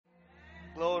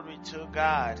Glory to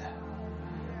God.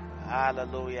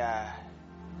 Hallelujah.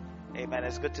 Amen.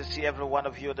 It's good to see every one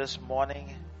of you this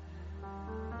morning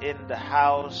in the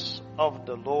house of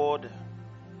the Lord.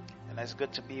 And it's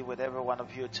good to be with every one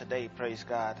of you today. Praise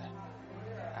God.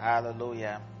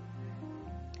 Hallelujah.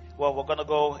 Well, we're going to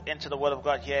go into the Word of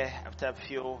God here after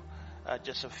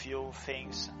just a few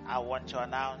things I want to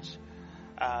announce.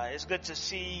 It's good to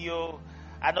see you.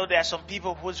 I know there are some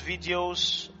people whose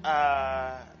videos,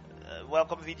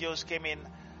 welcome videos came in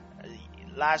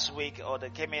last week, or they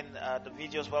came in, the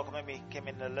videos welcoming me came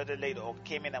in a little late, or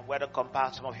came in and were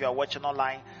compiled. Some of you are watching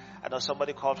online. I know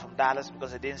somebody called from Dallas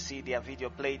because they didn't see their video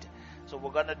played. So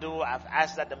we're going to do, I've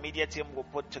asked that the media team will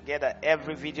put together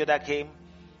every video that came,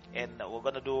 and we're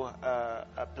going to do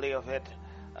a play of it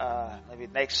maybe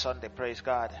next Sunday. Praise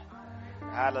God.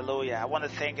 Hallelujah. I want to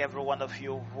thank every one of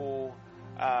you who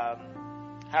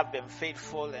have been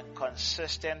faithful and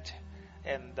consistent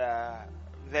and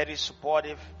very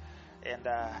supportive. And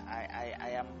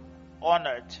I am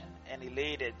honored and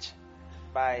elated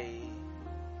by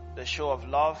the show of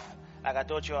love. Like I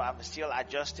told you, I'm still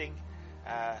adjusting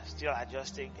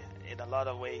in a lot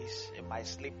of ways in my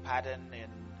sleep pattern,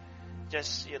 and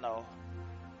just,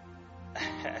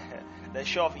 the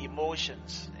show of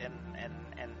emotions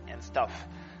and stuff.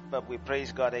 But we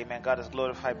praise God. Amen. God is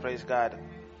glorified. Praise God.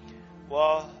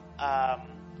 Well,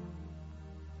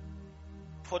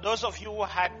 for those of you who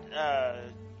had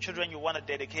children you want to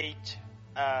dedicate,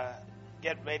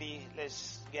 get ready.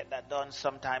 Let's get that done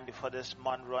sometime before this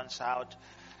month runs out.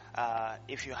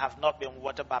 If you have not been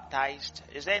water baptized,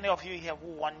 is there any of you here who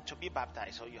want to be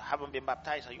baptized, or you haven't been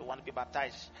baptized, or you want to be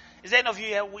baptized? Is there any of you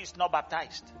here who is not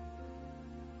baptized?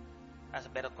 That's a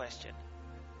better question.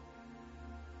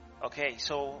 Okay,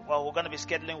 so, well, we're going to be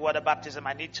scheduling water baptism.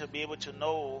 I need to be able to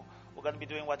know we're going to be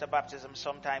doing water baptism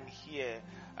sometime here,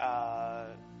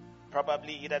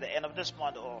 probably either the end of this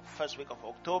month or first week of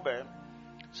October,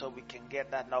 so we can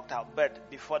get that knocked out. But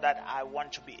before that, I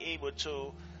want to be able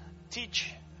to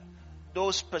teach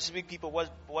those specific people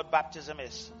what baptism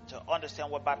is, to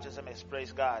understand what baptism is,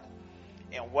 praise God,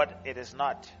 and what it is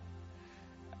not,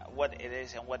 what it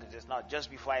is and what it is not. Just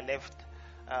before I left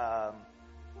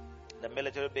the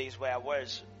military base where I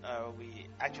was, we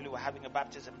actually were having a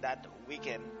baptism that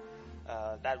weekend,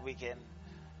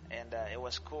 and it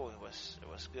was cool. It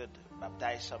was good.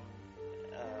 Baptized some,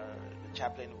 the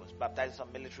chaplain was baptizing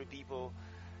some military people,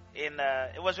 and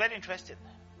it was very interesting.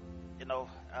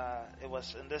 It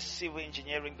was in this civil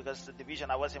engineering, because the division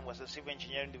I was in was the civil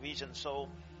engineering division, so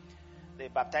they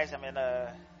baptized them in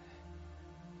a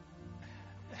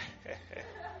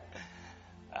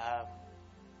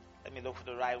let me look for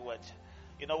the right word.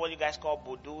 You know what you guys call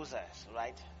bulldozers,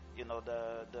 right?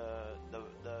 The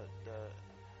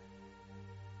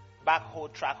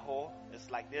backhoe, track hoe.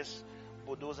 It's like this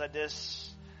bulldozer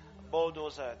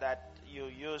bulldozer that you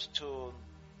use to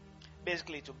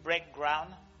basically to break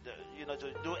ground,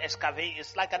 to do excavate.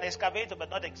 It's like an excavator,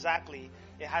 but not exactly.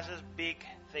 It has this big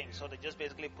thing, so they just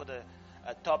basically put a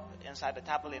top inside the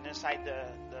tarpaulin, inside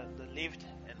the lift,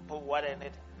 and put water in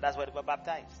it. That's why they were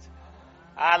baptized.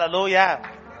 Hallelujah.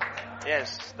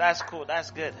 Yes, that's cool.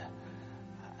 That's good.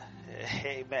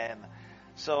 Amen.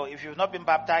 So if you've not been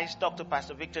baptized, talk to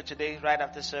Pastor Victor today, right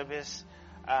after service.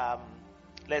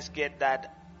 Let's get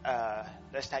that.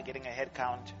 Let's start getting a head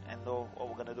count and know what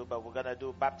we're going to do. But we're going to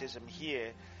do baptism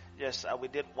here. Yes, we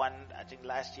did one, I think,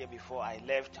 last year before I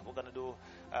left. We're going to do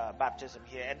baptism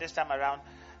here. And this time around,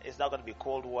 it's not going to be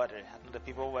cold water. I know the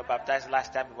people who were baptized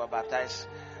last time were baptized.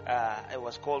 It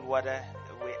was cold water.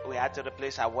 We had to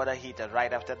replace our water heater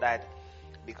right after that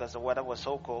because the water was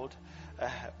so cold.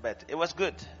 But it was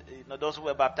good. Those who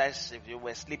were baptized, if you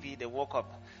were sleepy, they woke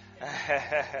up.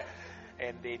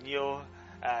 And they knew,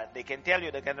 they can tell you,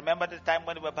 they can remember the time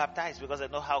when they were baptized because they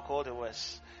know how cold it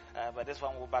was. But this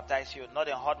one will baptize you, not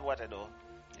in hot water though,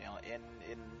 in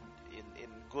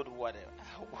good water,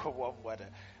 warm water.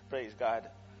 Praise God.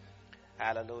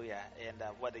 Hallelujah. And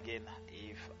what again,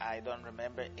 if I don't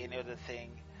remember any other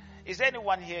thing. Is there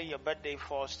anyone here, your birthday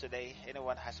falls today?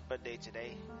 Anyone has a birthday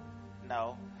today?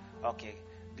 No? Okay,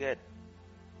 good.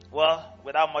 Well,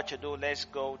 without much ado, let's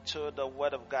go to the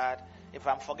Word of God. If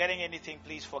I'm forgetting anything,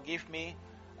 please forgive me.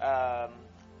 But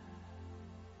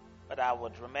I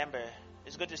would remember.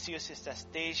 It's good to see you, Sister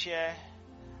Stacia,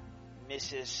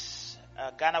 Mrs.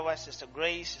 Ganawa, Sister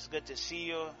Grace. It's good to see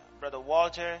you, Brother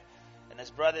Walter, and his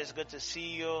brother. It's good to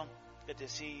see you. Good to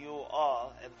see you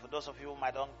all. And for those of you whom I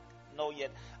don't know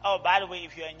yet. Oh, by the way,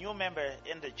 if you're a new member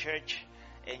in the church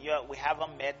and we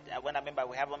haven't met, when I mean by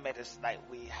we haven't met, it's like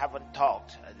we haven't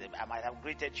talked. I might have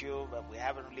greeted you, but we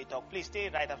haven't really talked. Please stay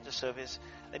right after service.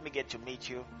 Let me get to meet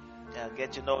you.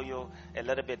 get to know you a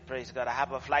little bit. Praise God. I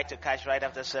have a flight to catch right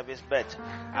after service, but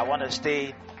I want to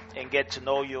stay and get to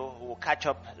know you. We'll catch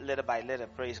up little by little.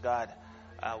 Praise God.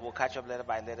 We'll catch up little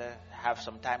by little. Have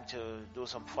some time to do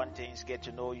some fun things. Get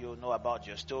to know you, know about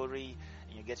your story,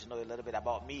 and you get to know a little bit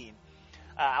about me.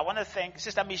 I want to thank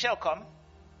Sister Michelle. Come.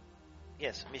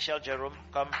 Yes, Michelle Jerome.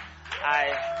 Come.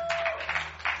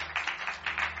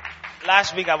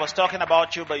 Last week I was talking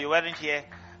about you, but you weren't here.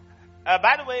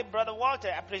 By the way, Brother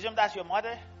Walter, I presume that's your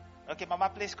mother. Okay,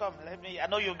 Mama, please come. I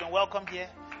know you've been welcomed here.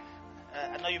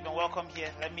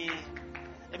 Let me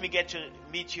get to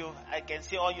meet you. I can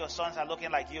see all your sons are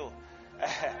looking like you.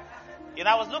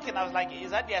 I was looking. I was like, is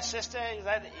that your sister? Is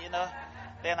that,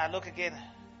 Then I look again.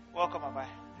 Welcome, Mama.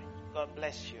 God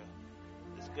bless you.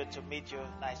 It's good to meet you.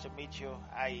 Nice to meet you.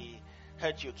 I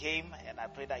heard you came, and I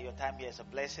pray that your time here is a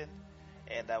blessing,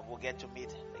 and we'll get to meet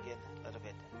again a little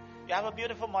bit. You have a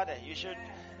beautiful mother. You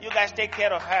guys take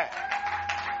care of her.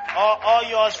 All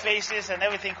yours faces and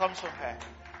everything comes from her.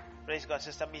 Praise God.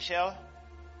 Sister Michelle,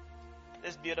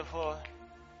 this beautiful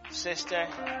sister.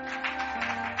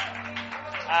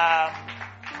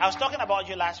 I was talking about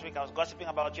you last week. I was gossiping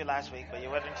about you last week, but you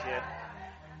weren't here.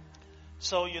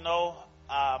 So,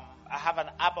 I have an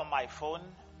app on my phone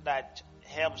that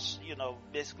helps,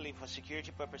 basically for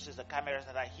security purposes, the cameras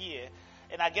that are here.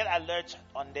 And I get alerts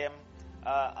on them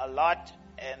a lot.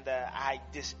 And I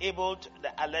disabled the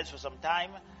alerts for some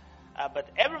time. But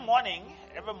every morning,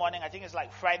 I think it's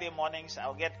like Friday mornings,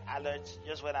 I'll get alerts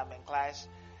just when I'm in class.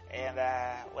 And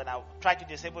when I try to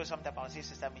disable it, sometimes I'll see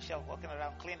Sister Michelle walking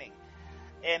around cleaning.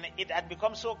 And it had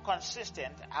become so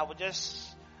consistent, I would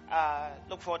just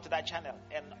look forward to that channel.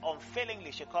 And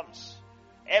unfailingly, she comes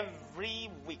every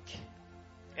week,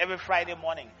 every Friday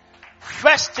morning.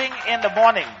 First thing in the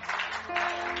morning,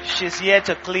 she's here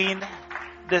to clean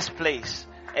this place.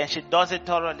 And she does it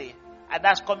thoroughly. And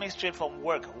that's coming straight from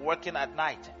working at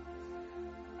night.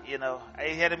 Are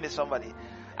you hearing me, somebody?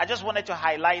 I just wanted to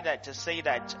highlight that, to say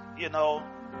that,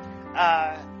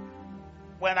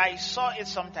 when I saw it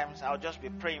sometimes, I'll just be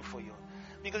praying for you.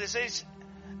 Because it says,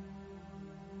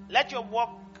 you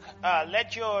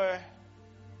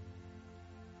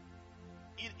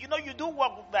do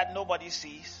work that nobody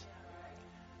sees.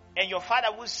 And your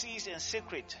Father who sees in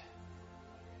secret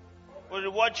will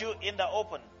reward you in the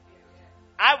open.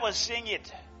 I was seeing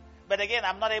it, but again,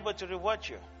 I'm not able to reward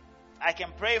you. I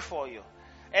can pray for you.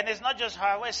 And it's not just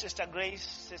her. Where's Sister Grace?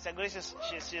 Sister Grace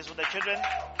she's with the children.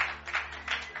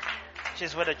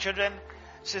 She's with the children.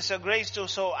 Sister Grace too.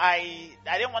 So I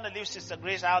didn't want to leave Sister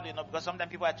Grace out, because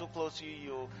sometimes people are too close to you,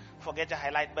 you forget to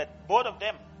highlight. But both of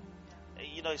them,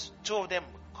 it's two of them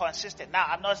consistent. Now,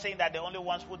 I'm not saying that the only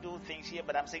ones who do things here,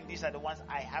 but I'm saying these are the ones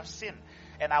I have seen.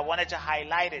 And I wanted to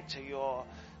highlight it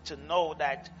to know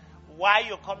that why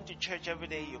you come to church every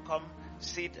day, you come,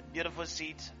 sit, beautiful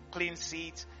seats, clean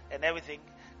seats and everything,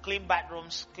 clean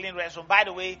bathrooms, clean restrooms. By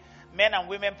the way, men and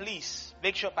women, please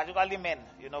make sure, particularly men,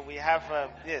 we have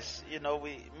this,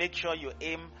 we make sure you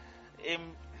aim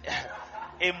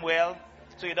well,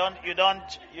 so you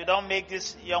don't make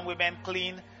these young women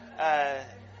clean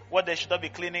what they should not be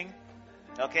cleaning.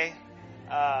 Okay.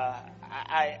 I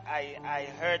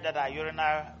heard that our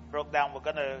urinal broke down. We're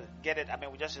gonna get it.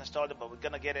 We just installed it, but we're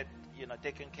gonna get it,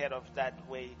 taken care of. That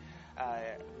way,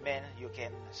 men, you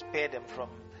can spare them from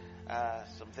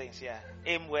some things. Yeah,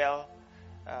 aim well.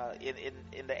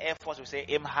 In the Air Force, we say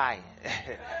aim high,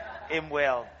 aim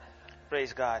well.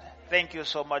 Praise God. Thank you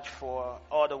so much for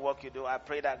all the work you do. I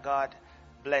pray that God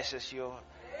blesses you,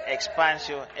 expands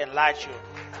you, enlarges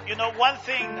you. One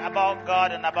thing about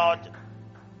God and about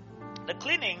the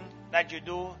cleaning that you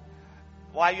do,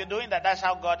 while you're doing that, that's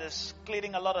how God is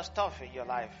cleaning a lot of stuff in your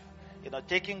life.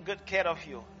 Taking good care of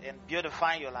you and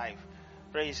beautifying your life.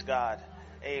 Praise God.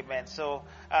 Amen. So,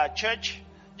 church,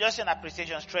 just in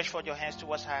appreciation, stretch forth your hands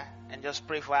towards her and just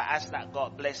pray for her. Ask that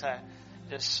God bless her.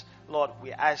 Just, Lord,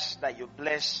 we ask that you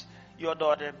bless your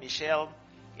daughter, Michelle,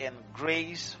 and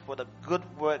Grace for the good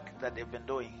work that they've been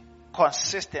doing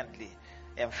consistently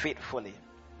and faithfully.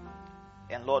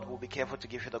 And Lord, we'll be careful to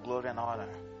give you the glory and honor.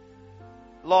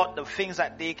 Lord, the things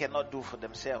that they cannot do for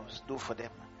themselves, do for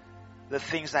them. The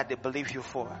things that they believe you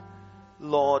for.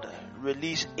 Lord,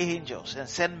 release angels and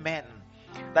send men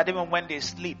that even when they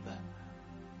sleep,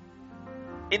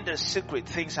 in the secret,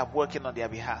 things are working on their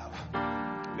behalf.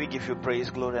 We give you praise,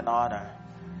 glory, and honor.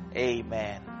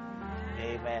 Amen.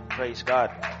 Amen. Praise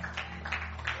God.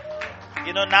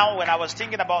 Now when I was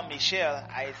thinking about Michelle,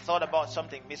 I thought about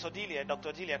something. Miss Odelia,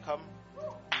 Dr. Odelia, come.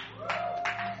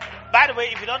 By the way,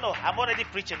 if you don't know, I'm already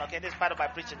preaching, okay? This is part of my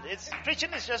preaching.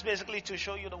 Preaching is just basically to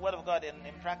show you the Word of God in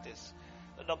practice.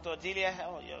 Dr. Odelia,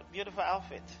 your beautiful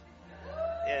outfit.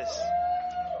 Yes.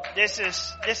 This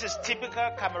is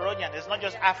typical Cameroonian. It's not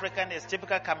just African, it's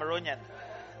typical Cameroonian.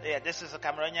 Yeah, this is a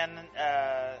Cameroonian,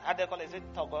 how do they call it? Is it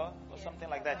Togo or something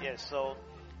like that? Yes. So,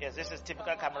 yes, this is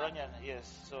typical Cameroonian. Yes.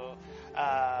 So,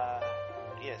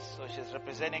 so she's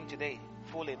representing today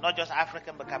fully, not just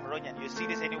African, but Cameroonian. You see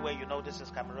this anywhere, you know this is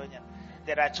Cameroonian.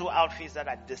 There are two outfits that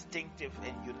are distinctive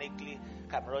and uniquely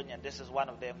Cameroonian. This is one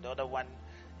of them. The other one,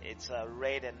 it's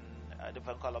red and a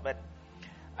different color. But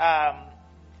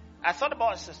I thought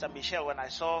about Sister Michelle when I'm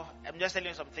just telling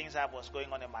you some things that was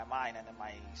going on in my mind and in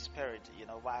my spirit,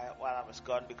 while I was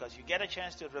gone, because you get a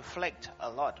chance to reflect a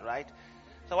lot, right?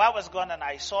 So while I was gone and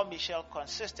I saw Michelle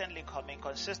consistently coming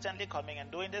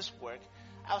and doing this work,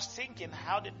 I was thinking,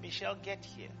 how did Michelle get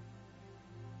here?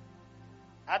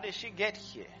 How did she get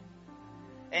here?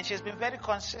 And she's been very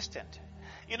consistent.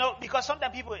 Because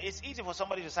sometimes it's easy for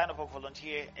somebody to sign up for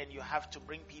volunteer and you have to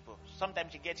bring people.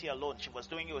 Sometimes you get here alone. She was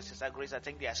doing it with Sister Grace. I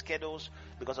think their schedules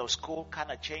because of school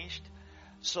kind of changed.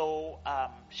 So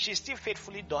she still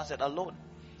faithfully does it alone.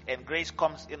 And Grace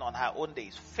comes in on her own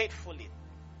days, faithfully,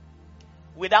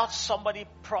 without somebody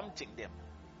prompting them.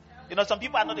 Some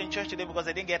people are not in church today because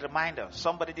they didn't get reminders.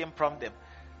 Somebody didn't prompt them.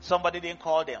 Somebody didn't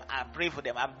call them and pray for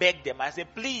them and beg them. I say,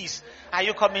 please, are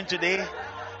you coming today?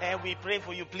 And we pray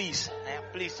for you, please.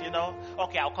 Please,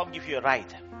 okay, I'll come give you a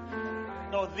ride.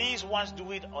 No, these ones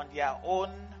do it on their own,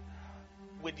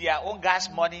 with their own gas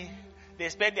money. They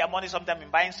spend their money sometimes in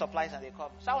buying supplies and they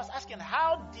come. So I was asking,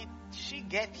 how did she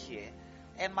get here?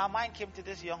 And my mind came to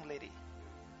this young lady.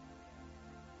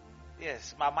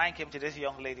 Yes, my mind came to this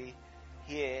young lady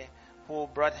here who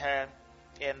brought her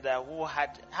and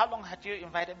how long had you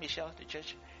invited Michelle to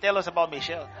church? Tell us about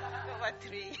Michelle. Over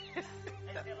 3 years.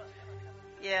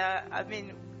 Yeah,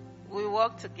 we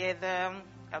work together.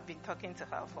 I've been talking to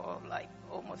her for like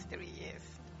almost 3 years.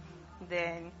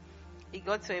 Then it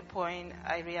got to a point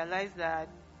I realized that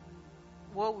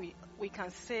we can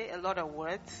say a lot of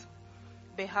words,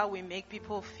 but how we make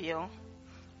people feel,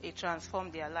 it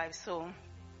transforms their lives. So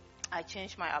I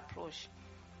changed my approach.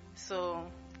 So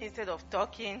instead of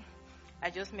talking, I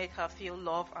just make her feel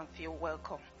loved and feel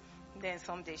welcome. Then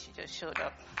someday she just showed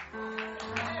up.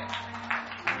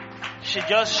 She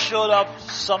just showed up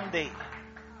someday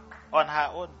on her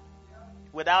own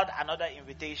without another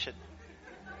invitation.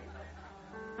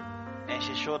 And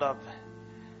she showed up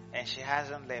and she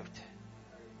hasn't left.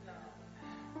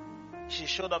 She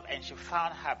showed up and she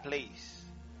found her place.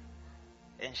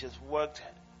 And she's worked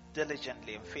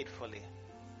diligently and faithfully,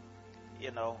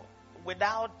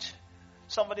 without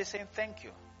somebody saying thank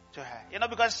you to her.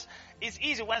 Because it's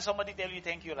easy when somebody tells you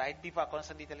thank you, right? People are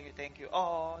constantly telling you thank you.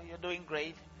 Oh, you're doing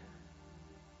great.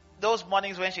 Those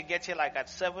mornings when she gets here like at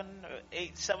 7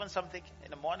 something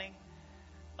in the morning,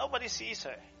 nobody sees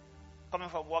her coming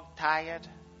from work tired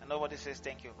and nobody says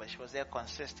thank you. But she was there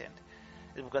consistent.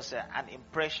 It's because an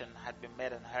impression had been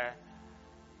made on her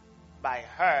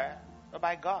or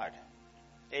by God.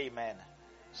 Amen.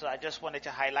 So I just wanted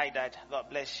to highlight that. God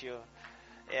bless you.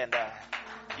 And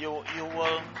you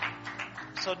will.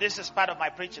 So this is part of my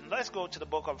preaching. Let's go to the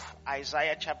book of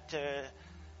Isaiah chapter.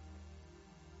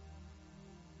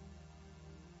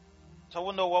 So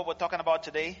we'll know what we're talking about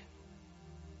today.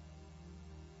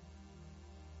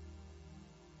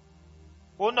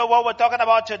 We'll know what we're talking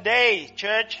about today,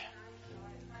 church.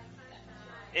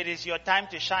 It is your time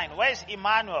to shine. Where's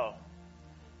Emmanuel?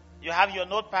 You have your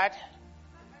notepad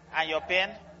and your pen.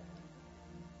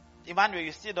 Emmanuel,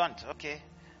 you still don't. Okay.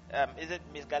 Is it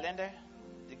Miss Galender?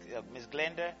 Miss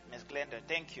Glender? Miss Glender,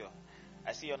 thank you.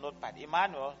 I see your notepad.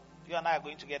 Emmanuel, you and I are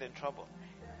going to get in trouble.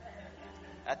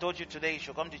 I told you today you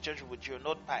should come to church with your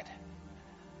notepad.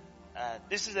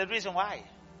 This is the reason why.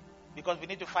 Because we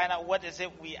need to find out what is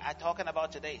it we are talking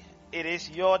about today. It is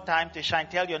your time to shine.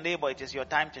 Tell your neighbor it is your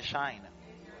time to shine.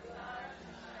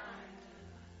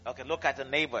 Okay, look at the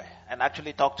neighbor and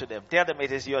actually talk to them. Tell them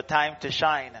it is your time to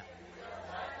shine.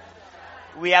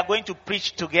 We are going to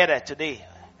preach together today.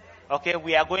 Okay,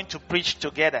 we are going to preach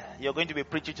together. You're going to be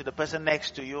preaching to the person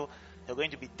next to you. You're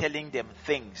going to be telling them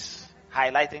things,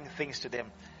 highlighting things to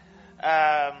them.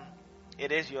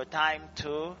 It is your time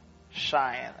to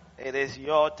shine. It is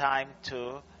your time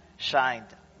to shine.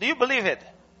 Do you believe it?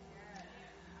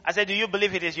 I said, do you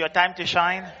believe it is your time to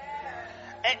shine?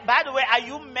 And by the way, are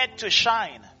you meant to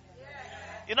shine?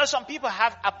 Some people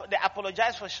they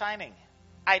apologize for shining.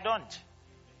 I don't.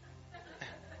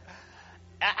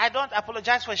 I don't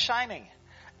apologize for shining.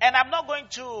 And I'm not going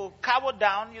to cower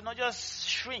down, just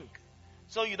shrink.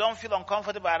 So you don't feel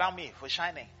uncomfortable around me for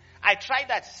shining. I tried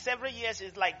that several years.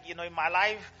 It's like, in my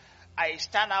life, I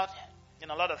stand out in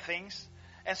a lot of things.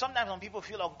 And sometimes when people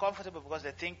feel uncomfortable because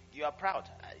they think you are proud,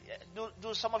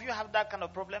 Do some of you have that kind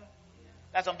of problem?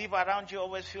 That some people around you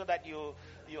always feel that you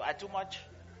are too much?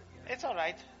 It's all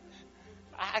right.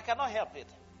 I cannot help it.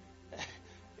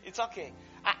 It's okay.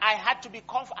 I had to be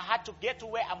I had to get to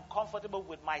where I'm comfortable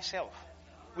with myself,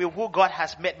 with who God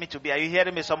has made me to be. Are you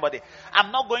hearing me, somebody?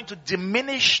 I'm not going to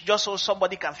diminish just so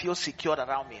somebody can feel secured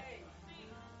around me.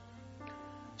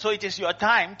 So it is your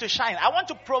time to shine. I want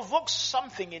to provoke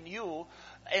something in you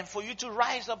and for you to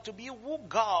rise up to be who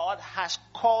God has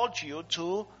called you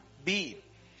to be.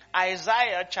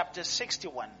 Isaiah chapter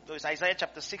 61. So it's Isaiah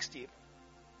chapter 60.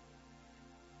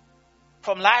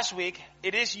 From last week,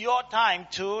 it is your time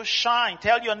to shine.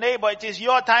 Tell your neighbor, it is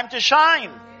your time to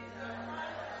shine.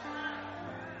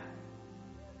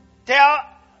 Tell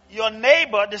your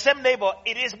neighbor, the same neighbor,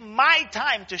 it is my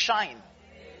time to shine.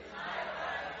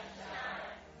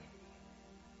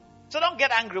 So don't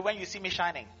get angry when you see me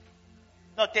shining.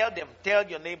 No, tell them, tell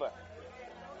your neighbor.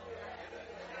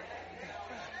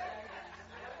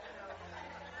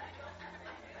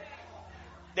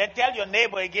 Then tell your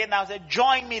neighbor again now, say,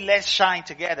 join me, let's shine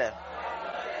together.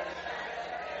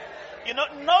 You know,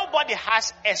 nobody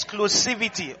has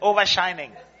exclusivity over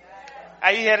shining.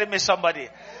 Are you hearing me, somebody?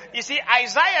 You see,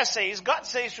 Isaiah says, God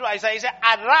says through Isaiah, he said,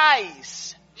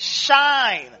 arise,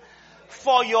 shine,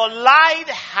 for your light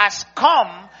has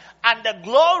come, and the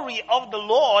glory of the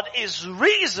Lord is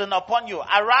risen upon you.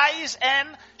 Arise and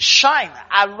shine.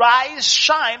 Arise,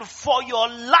 shine, for your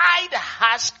light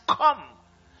has come,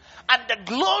 and the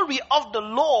glory of the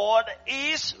Lord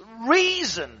is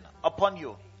risen upon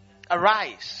you.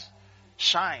 Arise,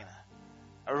 shine.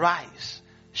 Arise,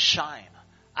 shine.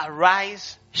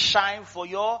 Arise, shine, for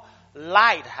your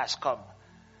light has come.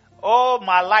 Oh,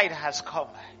 my light has come.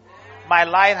 My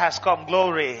light has come.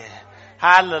 Glory.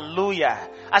 Hallelujah.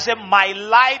 I said, my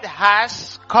light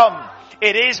has come.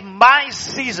 It is my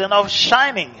season of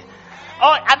shining.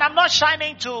 Oh, and I'm not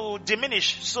shining to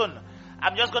diminish soon.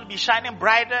 I'm just going to be shining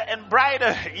brighter and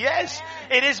brighter. Yes,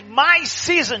 it is my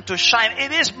season to shine.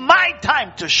 It is my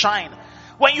time to shine.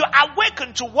 When you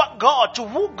awaken to to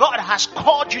who God has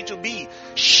called you to be,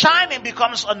 shining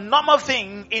becomes a normal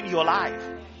thing in your life.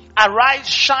 Arise,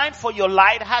 shine, for your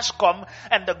light has come,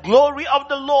 and the glory of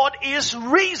the Lord is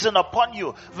risen upon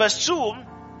you. Verse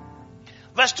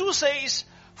 2 says,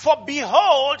 for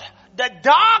behold, the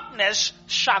darkness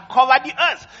shall cover the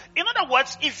earth. In other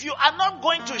words, if you are not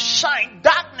going to shine,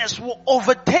 darkness will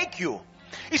overtake you.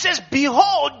 He says,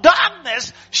 behold,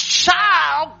 darkness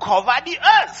shall cover the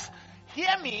earth.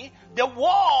 Hear me, the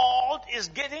world is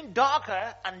getting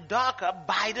darker and darker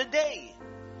by the day.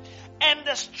 And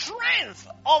the strength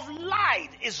of light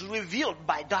is revealed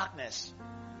by darkness.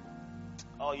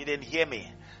 Oh, you didn't hear me.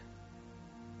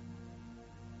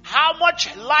 How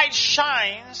much light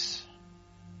shines,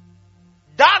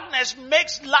 darkness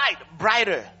makes light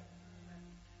brighter.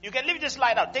 You can leave this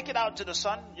light out. Take it out to the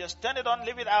sun. Just turn it on,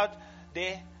 leave it out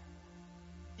there.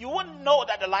 You won't know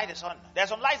that the light is on. There are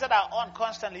some lights that are on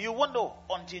constantly. You won't know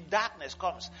until darkness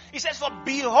comes. He says, for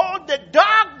behold, the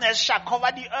darkness shall cover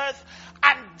the earth,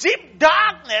 and deep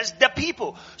darkness the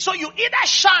people. So you either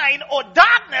shine or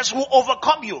darkness will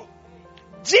overcome you.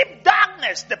 Deep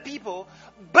darkness the people,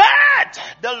 but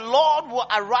the Lord will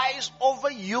arise over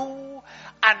you,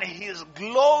 and his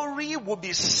glory will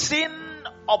be seen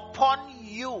upon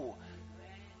you.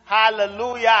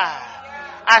 Hallelujah.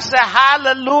 I say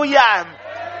hallelujah.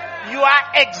 You are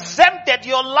exempted.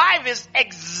 Your life is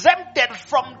exempted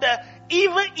from the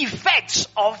evil effects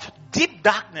of deep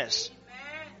darkness.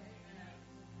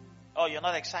 Oh, you're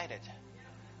not excited.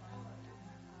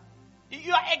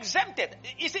 You are exempted.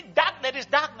 You see, there is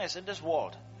darkness in this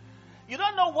world. You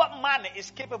don't know what man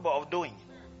is capable of doing.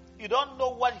 You don't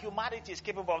know what humanity is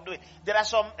capable of doing. There are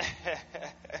some...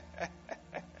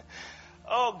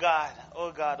 Oh God.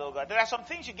 There are some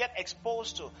things you get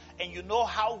exposed to, and you know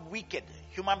how wicked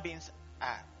human beings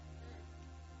are.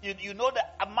 You know the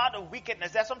amount of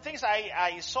wickedness. There are some things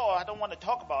I saw. I don't want to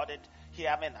talk about it here.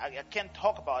 I can't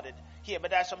talk about it here.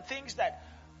 But there are some things that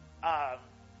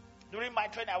during my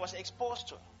training I was exposed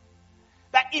to.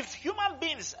 That if human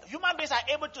beings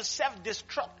are able to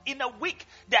self-destruct in a week,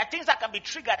 there are things that can be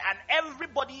triggered, and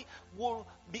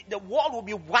the world will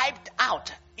be wiped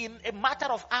out in a matter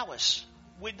of hours,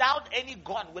 without any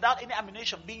gun, without any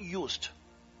ammunition being used.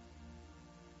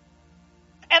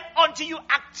 And until you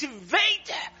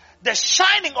activate the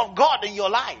shining of God in your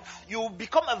life, you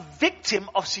become a victim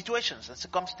of situations and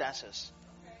circumstances.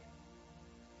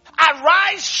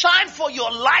 Arise, shine, for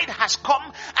your light has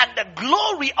come, and the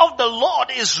glory of the Lord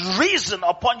is risen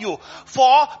upon you.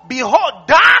 For behold,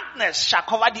 darkness shall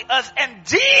cover the earth, and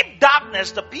deep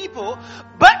darkness, the people,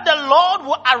 but the Lord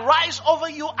will arise over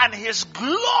you and his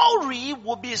glory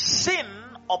will be seen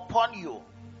upon you.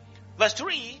 Verse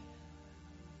 3,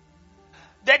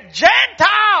 the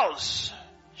Gentiles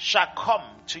shall come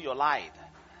to your light,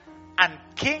 and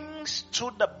kings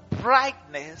to the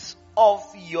brightness of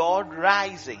your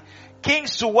rising.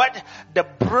 Kings to what? The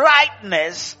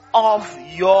brightness of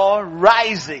your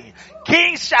rising.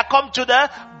 Kings shall come to the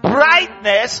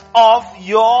brightness of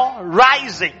your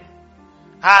rising.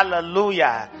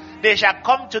 Hallelujah. They shall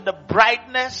come to the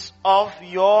brightness of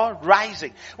your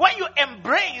rising. When you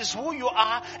embrace who you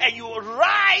are and you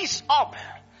rise up,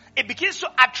 it begins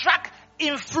to attract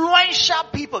influential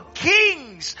people,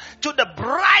 kings, to the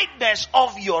brightness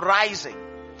of your rising.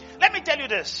 Let me tell you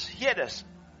this. Hear this.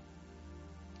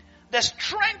 The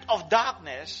strength of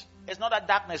darkness is not that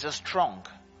darkness is strong.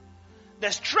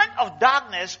 The strength of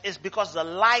darkness is because the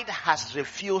light has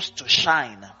refused to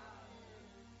shine.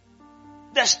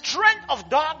 The strength of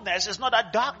darkness is not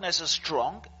that darkness is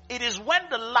strong. It is when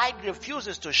the light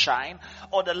refuses to shine,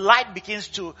 or the light begins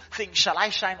to think, shall I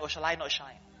shine or shall I not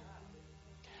shine?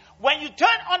 When you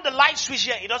turn on the light switch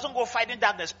here, it doesn't go fighting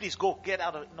darkness. Please go, get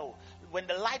out of it. No. When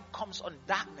the light comes on,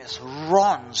 darkness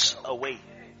runs away.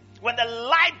 When the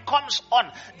light comes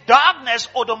on, darkness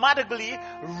automatically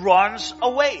runs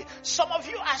away. Some of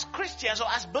you as Christians or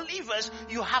as believers,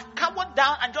 you have cowered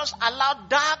down and just allowed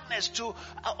darkness to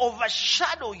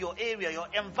overshadow your area, your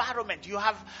environment. You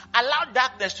have allowed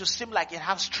darkness to seem like it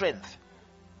has strength.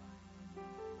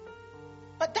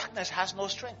 But darkness has no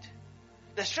strength.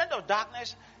 The strength of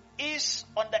darkness is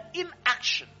on the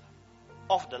inaction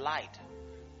of the light.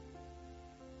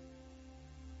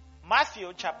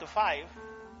 Matthew chapter 5.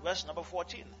 Verse number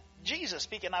 14. Jesus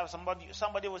speaking out.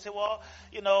 Somebody will say, well,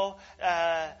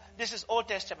 this is Old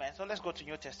Testament. So let's go to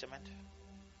New Testament.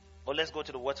 Or let's go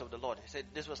to the words of the Lord. He said,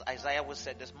 this was Isaiah who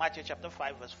said this. Matthew chapter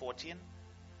 5 verse 14.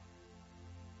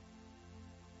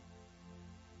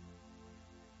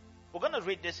 We're going to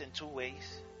read this in two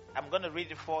ways. I'm going to read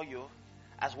it for you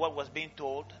as what was being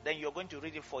told. Then you're going to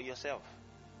read it for yourself.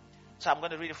 So I'm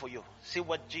going to read it for you. See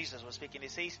what Jesus was speaking. He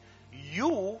says,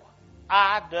 you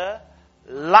are the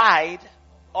light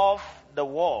of the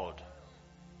world.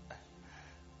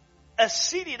 A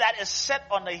city that is set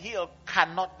on a hill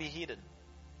cannot be hidden.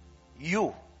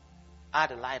 You are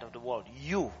the light of the world.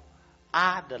 You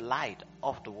are the light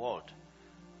of the world.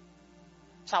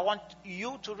 So I want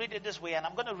you to read it this way, and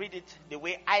I'm going to read it the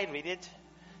way I read it.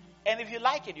 And if you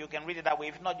like it, you can read it that way.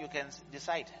 If not, you can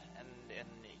decide and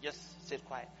just sit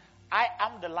quiet. I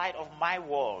am the light of my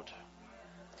world.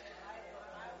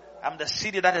 I'm the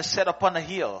city that is set upon a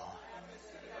hill.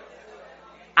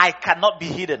 I cannot be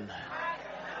hidden.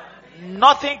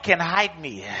 Nothing can hide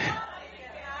me.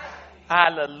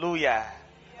 Hallelujah.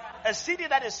 A city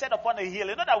that is set upon a hill.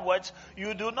 In other words,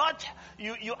 you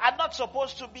are not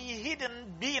supposed to be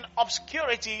hidden, be in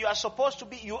obscurity.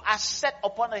 You are set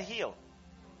upon a hill.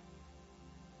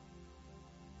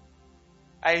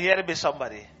 I hear it be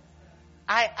somebody.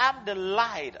 I am the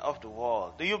light of the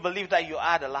world. Do you believe that you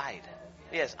are the light?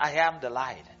 Yes, I am the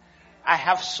light. I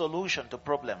have solution to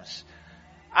problems.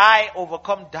 I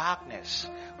overcome darkness.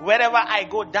 Wherever I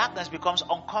go, darkness becomes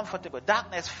uncomfortable.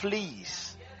 Darkness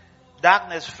flees.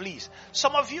 Darkness flees.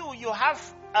 Some of you have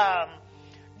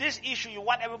this issue. You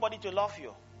want everybody to love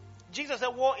you. Jesus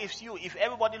said, woe is you. If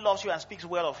everybody loves you and speaks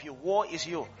well of you, woe is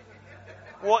you.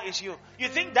 Woe is you. You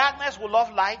think darkness will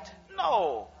love light?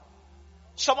 No.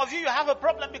 Some of you have a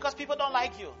problem because people don't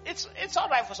like you. It's all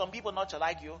right for some people not to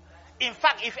like you. In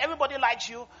fact, if everybody likes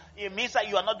you, it means that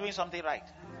you are not doing something right.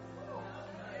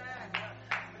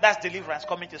 That's deliverance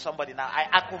coming to somebody now.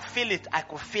 I could feel it. I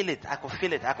could feel it. I could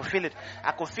feel it. I could feel it.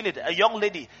 I could feel it. A young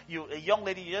lady, you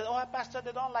oh, pastor,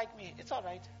 they don't like me. It's all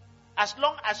right. As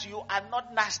long as you are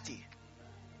not nasty.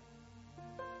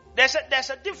 There's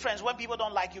a difference when people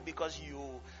don't like you because you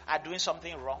are doing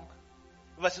something wrong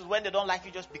versus when they don't like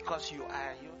you just because you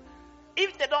are you.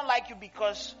 If they don't like you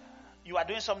because you are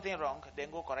doing something wrong, then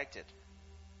go correct it.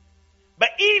 But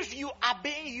if you are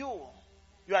being you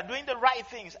are doing the right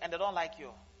things and they don't like you,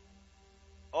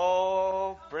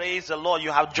 oh, praise the Lord,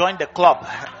 you have joined the club.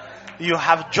 You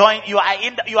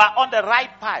are on the right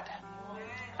path.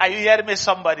 Are you hearing me,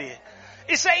 somebody?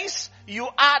 It says, you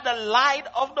are the light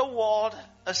of the world.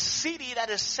 A city that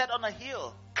is set on a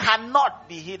hill cannot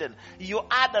be hidden. You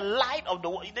are the light of the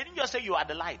world. They didn't just say you are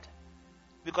the light.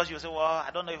 Because you say, well, I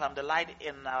don't know if I'm the light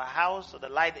in our house or the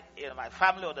light in my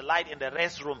family or the light in the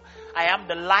restroom. I am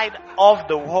the light of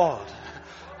the world.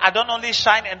 I don't only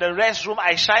shine in the restroom,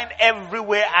 I shine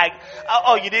everywhere.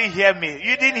 Oh, you didn't hear me.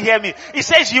 You didn't hear me. It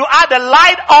says you are the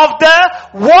light of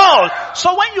the world.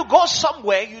 So when you go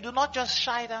somewhere, you do not just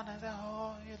shine down and say,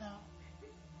 oh,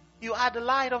 you are the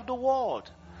light of the world.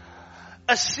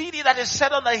 A city that is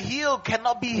set on a hill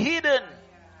cannot be hidden.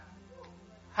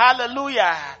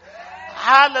 Hallelujah.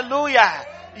 Hallelujah.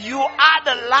 You are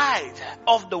the light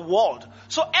of the world.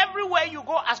 So everywhere you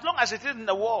go, as long as it is in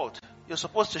the world, you're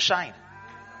supposed to shine.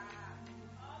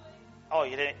 Oh,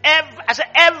 you didn't. I said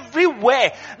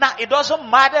everywhere. Now, it doesn't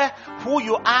matter who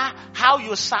you are, how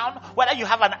you sound, whether you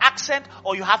have an accent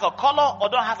or you have a color or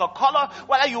don't have a color,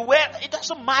 whether you wear, it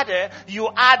doesn't matter. You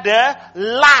are the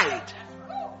light.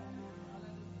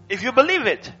 If you believe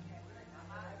it.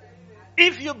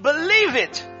 If you believe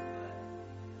it,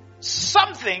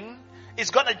 something is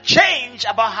going to change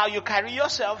about how you carry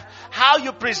yourself, how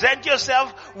you present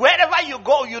yourself. Wherever you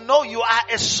go, you know you are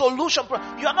a solution.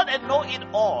 You are not a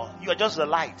know-it-all. You are just the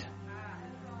light.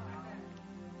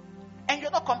 And you're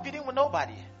not competing with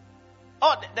nobody.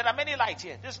 Oh, there are many lights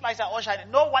here. These lights are all shining.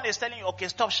 No one is telling you, okay,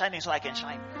 stop shining so I can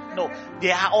shine. No,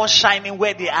 they are all shining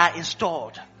where they are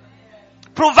installed.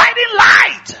 Providing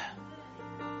light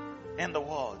in the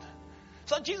world.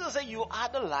 So Jesus said, you are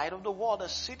the light of the world. A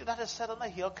city that is set on a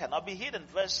hill cannot be hidden.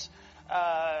 Verse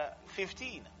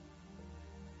 15.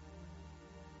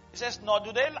 It says, nor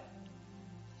do they...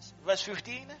 Verse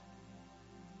 15.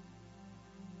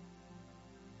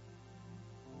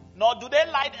 Nor do they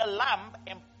light a lamp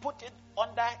and put it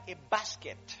under a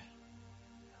basket,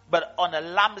 but on a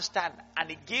lampstand,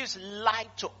 and it gives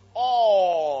light to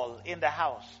all in the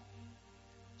house.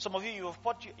 Some of you have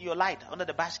put your light under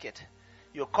the basket.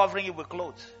 You're covering it with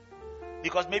clothes.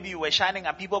 Because maybe you were shining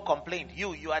and people complained.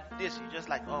 You are this. You're just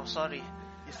like, oh, sorry.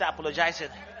 You start apologizing.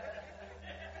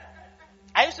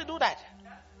 I used to do that.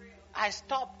 I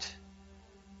stopped.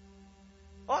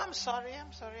 Oh, I'm sorry.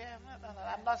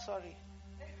 I'm not sorry.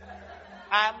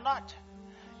 I'm not.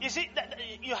 You see,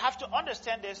 you have to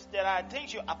understand this. There are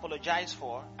things you apologize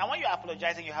for. And when you're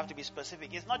apologizing, you have to be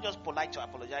specific. It's not just polite to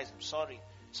apologize. I'm sorry.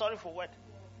 Sorry for what?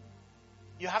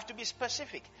 You have to be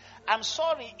specific. I'm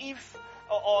sorry if,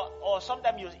 or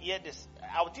sometimes you hear this.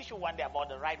 I'll teach you one day about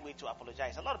the right way to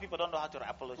apologize. A lot of people don't know how to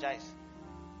apologize.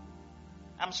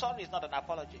 I'm sorry is not an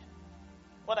apology.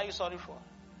 What are you sorry for?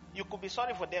 You could be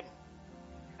sorry for them.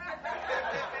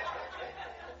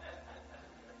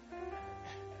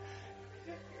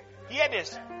 Hear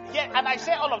this. And I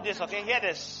say all of this, okay? Hear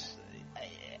this.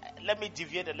 Let me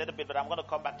deviate a little bit, but I'm going to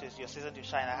come back to your season to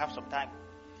shine. I have some time.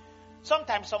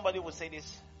 Sometimes somebody will say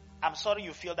this, I'm sorry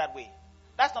you feel that way.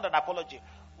 That's not an apology.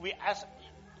 We ask,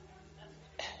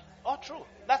 oh, true.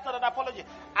 That's not an apology.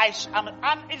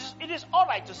 And it is all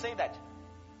right to say that.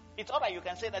 It's all right, you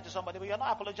can say that to somebody, but you're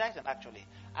not apologizing actually.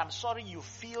 I'm sorry you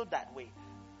feel that way.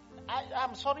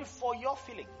 I'm sorry for your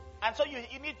feeling. And so you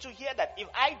need to hear that. If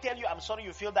I tell you I'm sorry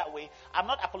you feel that way, I'm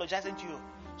not apologizing to you.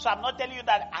 So I'm not telling you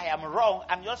that I am wrong.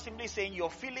 I'm just simply saying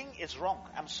your feeling is wrong.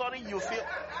 I'm sorry you feel...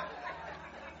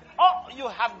 Oh, you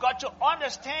have got to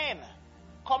understand.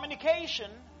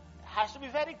 Communication has to be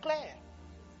very clear.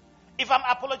 If I'm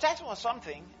apologizing for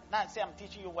something, now say I'm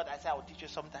teaching you what I say I will teach you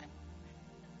sometime.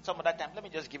 Some other time, let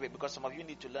me just give it because some of you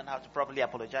need to learn how to properly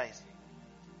apologize.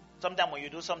 Sometimes when you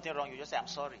do something wrong, you just say, I'm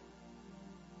sorry.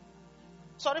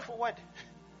 Sorry for what?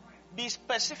 Be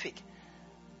specific.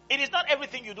 It is not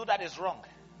everything you do that is wrong.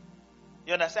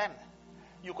 You understand?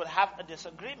 You could have a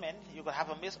disagreement. You could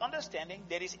have a misunderstanding.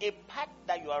 There is a part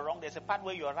that you are wrong. There's a part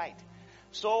where you are right.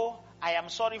 So, I am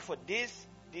sorry for this,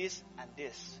 this, and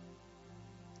this.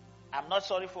 I'm not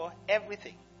sorry for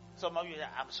everything. Some of you say,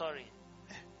 I'm sorry.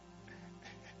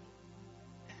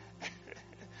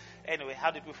 Anyway,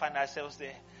 how did we find ourselves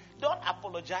there? Don't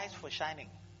apologize for shining.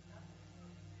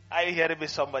 Are you hearing me,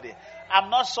 somebody? I'm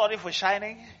not sorry for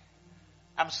shining.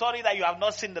 I'm sorry that you have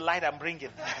not seen the light I'm bringing.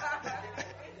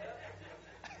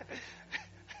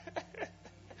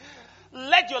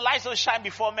 Let your light so shine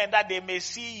before men that they may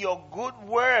see your good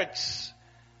works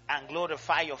and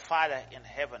glorify your Father in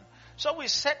heaven. So we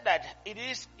said that it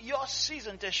is your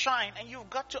season to shine, and you've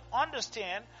got to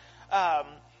understand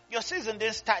your season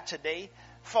didn't start today.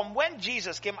 From when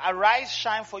Jesus came, arise,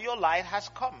 shine, for your light has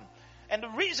come. And the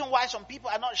reason why some people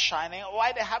are not shining, or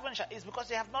why they haven't shined, is because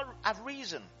they have not have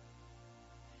reason.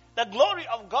 The glory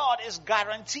of God is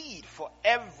guaranteed for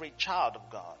every child of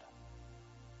God.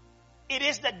 It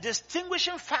is the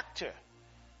distinguishing factor.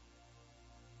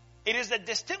 It is the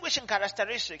distinguishing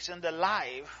characteristics in the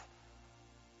life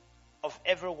of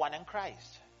everyone in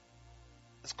Christ.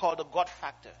 It's called the God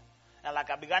factor. And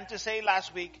like I began to say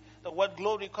last week, the word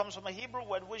glory comes from a Hebrew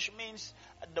word which means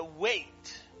the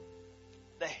weight,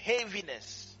 the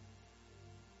heaviness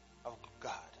of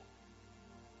God.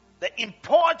 The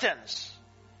importance,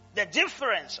 the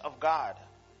difference of God.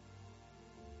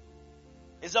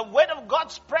 It's the weight of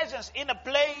God's presence in a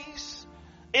place,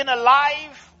 in a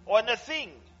life, or in a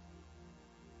thing.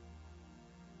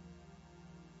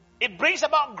 It brings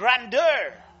about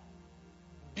grandeur,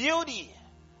 beauty,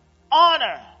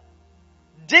 honor,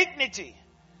 dignity,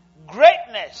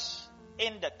 greatness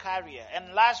in the carrier.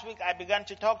 And last week I began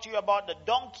to talk to you about the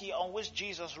donkey on which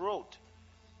Jesus rode.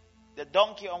 The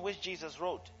donkey on which Jesus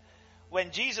rode. When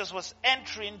Jesus was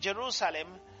entering Jerusalem,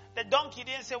 the donkey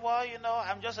didn't say, well,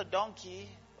 I'm just a donkey.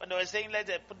 When they were saying, let's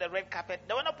put the red carpet,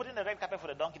 they were not putting the red carpet for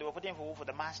the donkey, they were putting it for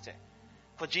the master,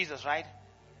 for Jesus, right?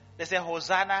 They said,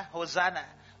 Hosanna, Hosanna.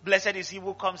 Blessed is he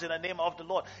who comes in the name of the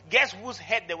Lord. Guess whose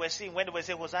head they were seeing when they were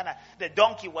saying Hosanna? The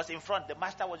donkey was in front. The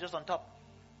master was just on top.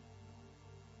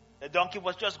 The donkey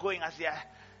was just going as they are.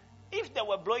 If they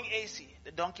were blowing AC,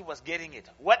 the donkey was getting it.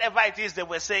 Whatever it is they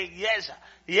were saying, yes,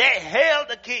 yeah, hail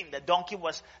the king. The donkey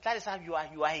was, that is how you are.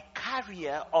 You are a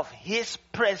carrier of his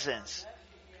presence.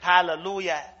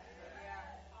 Hallelujah.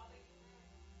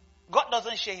 God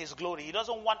doesn't share his glory. He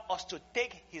doesn't want us to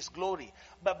take his glory.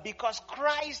 But because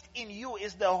Christ in you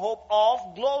is the hope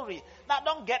of glory. Now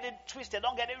don't get it twisted.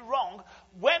 Don't get it wrong.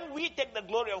 When we take the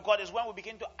glory of God is when we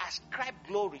begin to ascribe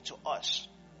glory to us.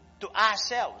 To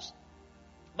ourselves.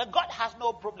 But God has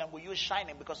no problem with you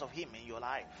shining because of him in your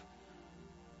life.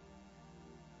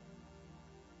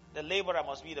 The laborer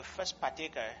must be the first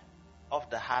partaker of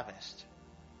the harvest.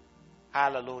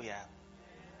 Hallelujah.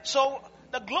 So,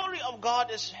 the glory of God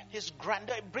is his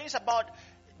grandeur. It brings about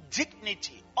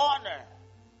dignity, honor,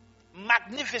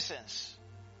 magnificence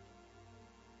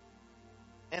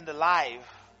in the life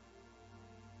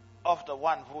of the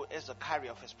one who is the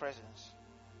carrier of his presence.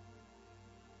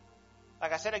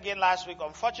 Like I said again last week,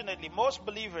 unfortunately, most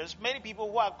believers, many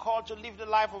people who are called to live the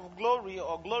life of glory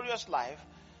or glorious life,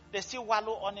 they still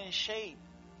wallow on in shame.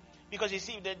 Because you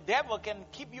see, the devil can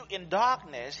keep you in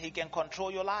darkness. He can control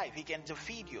your life. He can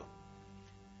defeat you.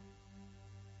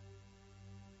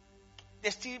 They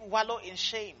still wallow in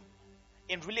shame,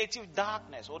 in relative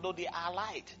darkness, although they are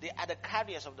light. They are the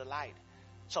carriers of the light.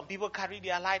 Some people carry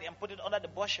their light and put it under the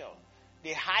bushel.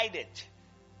 They hide it.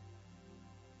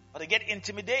 Or they get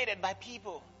intimidated by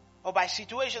people or by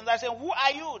situations that say, who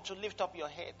are you to lift up your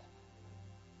head?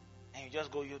 And you just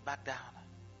go back down.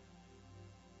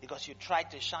 Because you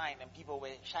tried to shine and people were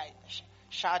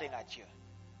shouting at you.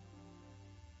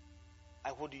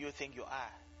 And who do you think you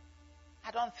are?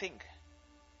 I don't think.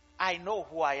 I know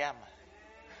who I am.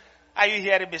 Are you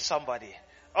hearing me, somebody?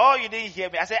 Oh, you didn't hear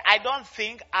me. I said, I don't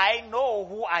think. I know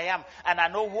who I am. And I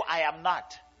know who I am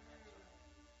not.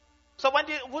 So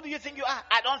who do you think you are?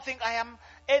 I don't think I am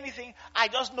anything. I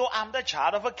just know I'm the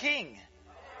child of a king.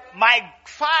 My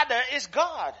father is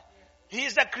God. He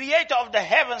is the creator of the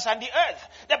heavens and the earth.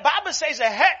 The Bible says the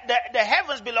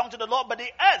heavens belong to the Lord, but the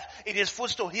earth, it is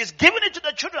footstool. He has given it to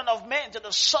the children of men, to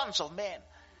the sons of men.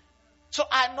 So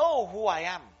I know who I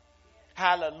am.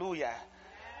 Hallelujah.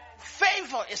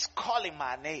 Favor is calling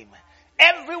my name.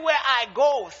 Everywhere I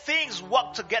go, things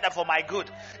work together for my good.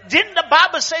 Didn't the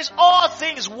Bible say all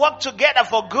things work together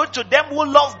for good to them who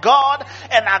love God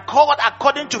and are called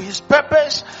according to his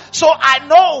purpose? So I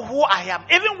know who I am.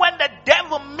 Even when the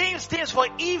devil means things for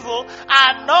evil,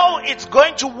 I know it's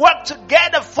going to work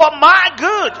together for my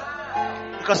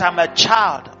good. Because I'm a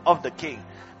child of the King.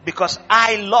 Because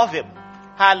I love him.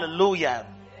 Hallelujah.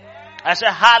 I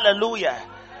said hallelujah.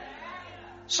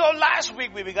 So last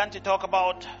week we began to talk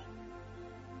about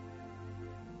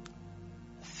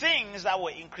things that will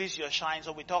increase your shine.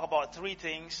 So we talk about 3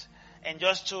 things. And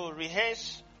just to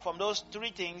rehearse from those 3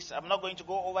 things, I'm not going to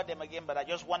go over them again, but I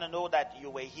just want to know that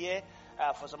you were here.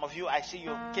 For some of you, I see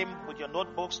you came with your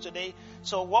notebooks today.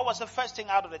 So what was the first thing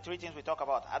out of the 3 things we talk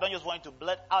about? I don't just want you to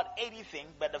blurt out anything,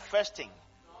 but the first thing,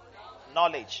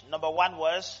 knowledge. Number 1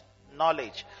 was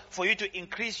knowledge. For you to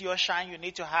increase your shine, you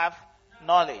need to have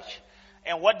knowledge.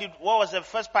 And what was the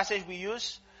first passage we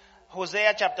used?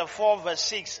 Hosea chapter 4 verse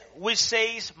 6, which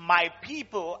says, my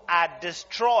people are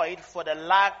destroyed for the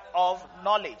lack of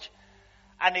knowledge.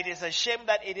 And it is a shame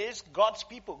that it is God's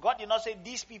people. God did not say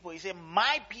these people. He said,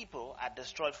 my people are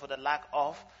destroyed for the lack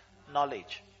of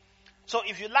knowledge. So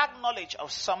if you lack knowledge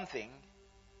of something,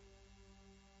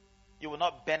 you will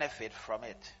not benefit from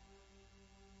it.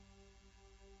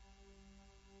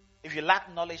 If you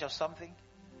lack knowledge of something,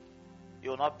 you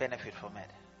will not benefit from it.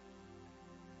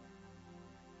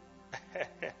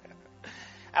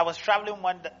 I was traveling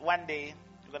one day.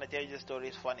 I'm going to tell you this story.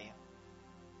 It's funny.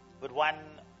 With one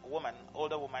woman,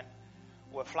 older woman,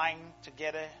 we were flying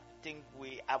together think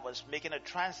I was making a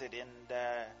transit in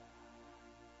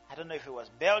I don't know if it was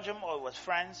Belgium or it was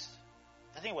France.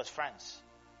 I think it was France.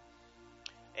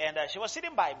 And she was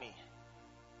sitting by me.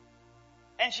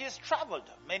 And she has traveled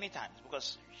many times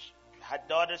because she had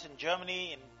daughters in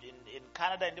Germany, in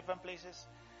Canada, in different places.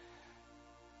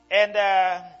 And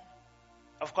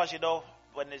of course,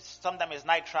 when sometimes it's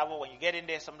night travel, when you get in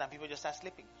there, sometimes people just start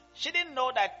sleeping. She didn't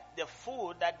know that the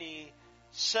food that they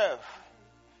serve,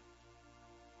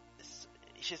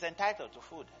 she's entitled to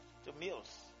food, to meals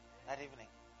that evening.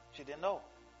 She didn't know.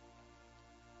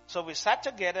 So we sat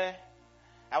together.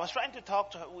 I was trying to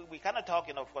talk to her. We kind of talk,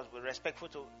 of course, we're respectful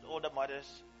to older mothers.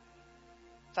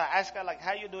 So I asked her, like,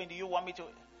 how are you doing? Do you want me to?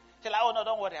 She's like, oh, no,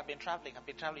 don't worry. I've been traveling.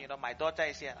 My daughter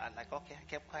is here. I'm like, okay, I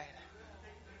kept quiet.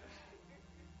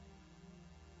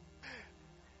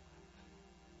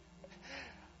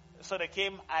 So they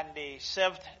came and they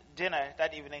served dinner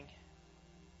that evening.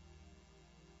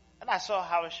 And I saw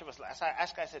how she was like. So I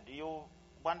asked her, I said, do you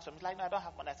want some? She's like, no, I don't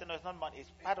have money. I said, no, it's not money.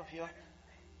 It's part of your.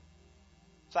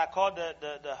 So I called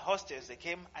the hostess. They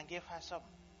came and gave her some.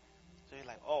 So you're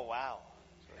like, oh, wow.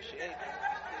 So she ate.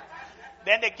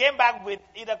 Then they came back with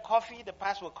either coffee. They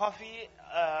passed with coffee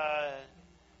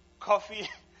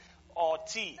or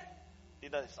tea.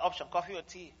 It's option, coffee or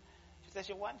tea. She said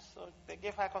she wants, so they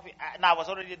gave her coffee. I was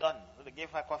already done. So they gave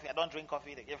her coffee. I don't drink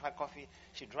coffee. They gave her coffee.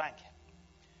 She drank.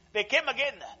 They came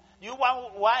again. You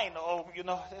want wine or,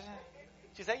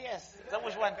 She said, yes. So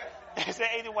which one? They said,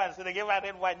 anyone. So they gave her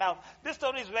red wine. Now, this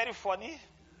story is very funny,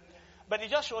 but it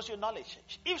just shows you knowledge.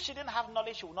 If she didn't have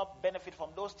knowledge, she would not benefit from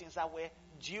those things that were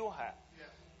due her. Yeah.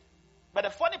 But the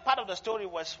funny part of the story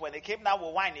was when they came now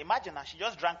with wine. Imagine her, she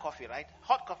just drank coffee, right?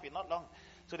 Hot coffee, not long.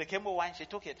 So they came with wine, she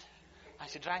took it, and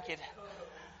she drank it.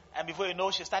 And before you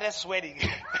know, she started sweating.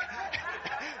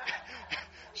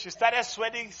 She started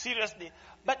sweating seriously.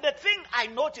 But the thing I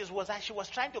noticed was that she was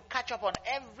trying to catch up on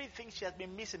everything she had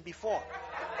been missing before.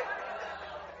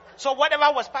 So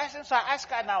whatever was passing, so I asked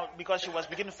her now, because she was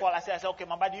beginning to fall, I said, okay,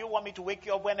 Mama, do you want me to wake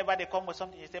you up whenever they come with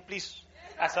something? She said, please.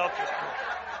 I said, okay.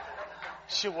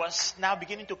 She was now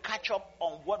beginning to catch up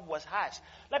on what was hers.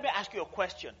 Let me ask you a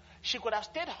question. She could have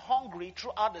stayed hungry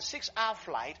throughout the 6-hour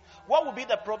flight. What would be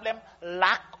the problem?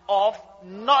 Lack of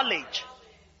knowledge.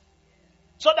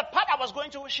 So the part I was going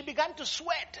to, she began to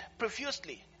sweat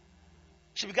profusely.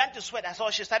 She began to sweat. I saw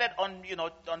she started on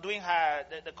doing her,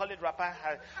 they call it wrapper,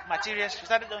 her materials. She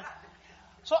started doing.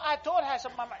 So I told her, I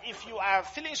said, Mama, if you are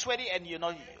feeling sweaty and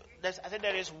I said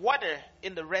there is water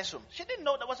in the restroom. She didn't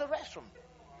know there was a restroom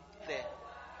there.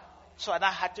 So I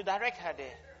had to direct her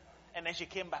there. And then she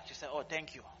came back. She said, oh,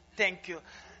 thank you. Thank you.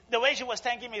 The way she was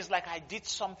thanking me is like I did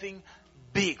something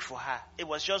big for her. It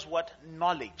was just what?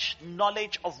 Knowledge.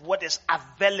 Knowledge of what is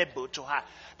available to her.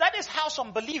 That is how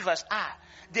some believers are.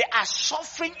 They are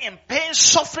suffering in pain,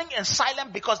 suffering in silence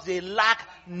because they lack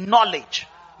knowledge.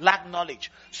 Lack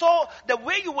knowledge. So the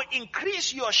way you will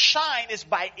increase your shine is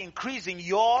by increasing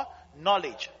your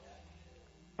knowledge.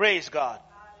 Praise God.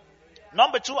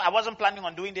 Number 2, I wasn't planning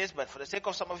on doing this, but for the sake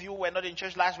of some of you who were not in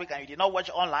church last week and you did not watch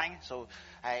online, so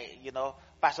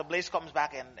Pastor Blaise comes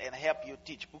back and help you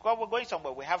teach. Because we're going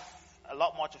somewhere, we have a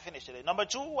lot more to finish today. Number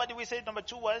 2, what did we say? Number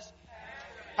 2 was?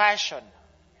 Passion.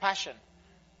 Passion.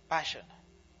 Passion.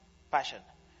 Passion.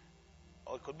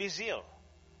 Or it could be zeal.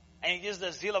 And it is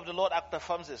the zeal of the Lord that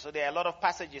performs this. So there are a lot of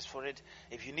passages for it.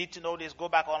 If you need to know this, go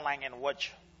back online and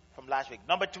watch from last week.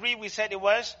 Number 3, we said it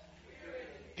was?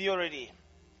 Purity.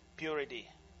 Purity.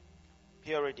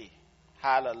 Purity.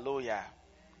 Hallelujah.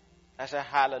 I said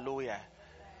hallelujah.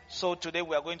 So today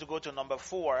we are going to go to number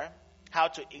 4. How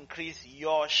to increase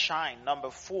your shine. Number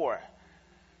 4.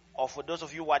 Or for those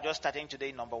of you who are just starting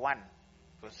today, number 1.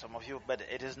 For some of you, but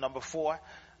it is number 4.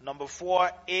 Number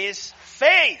 4 is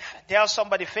faith. Tell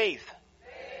somebody faith.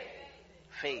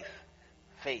 Faith.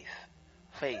 Faith.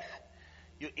 Faith.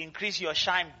 You increase your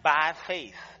shine by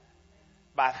faith.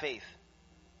 By faith.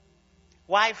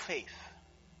 Why faith?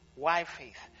 Why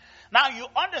faith? Now you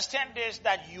understand this,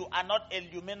 that you are not a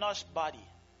luminous body.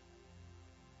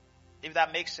 If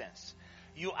that makes sense.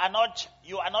 You are not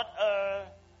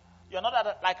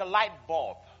like a light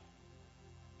bulb.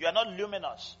 You are not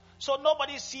luminous. So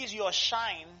nobody sees your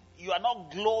shine. You are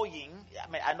not glowing.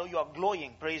 I know you are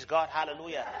glowing. Praise God.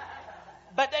 Hallelujah.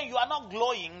 But then you are not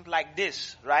glowing like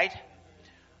this, right?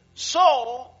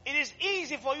 So it is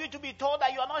easy for you to be told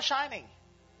that you are not shining.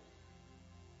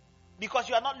 Because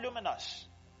you are not luminous.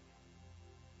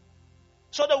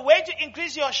 So the way to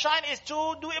increase your shine is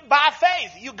to do it by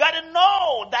faith. You got to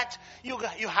know that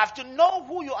you have to know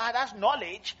who you are. That's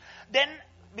knowledge. Then,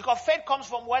 because faith comes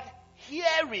from what?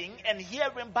 hearing and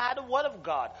hearing by the word of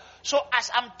God. So as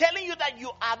I'm telling you that you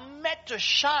are meant to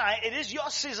shine, it is your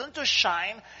season to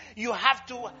shine, you have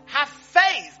to have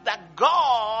faith that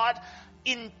God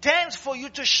intends for you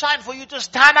to shine, for you to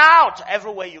stand out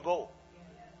everywhere you go.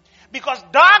 Because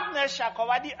darkness shall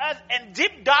cover the earth and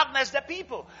deep darkness the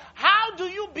people. How do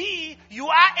you be? You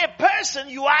are a person,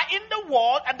 you are in the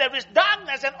world, and there is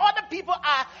darkness, and other people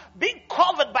are being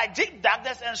covered by deep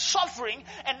darkness and suffering,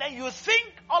 and then you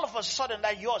think all of a sudden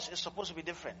that yours is supposed to be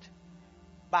different.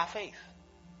 By faith.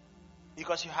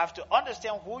 Because you have to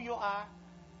understand who you are,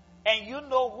 and you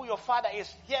know who your Father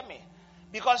is. Hear me.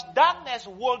 Because darkness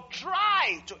will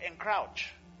try to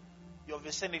encroach your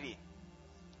vicinity.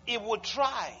 It will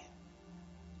try.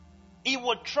 It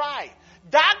will try.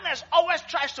 Darkness always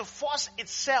tries to force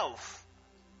itself.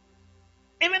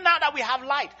 Even now that we have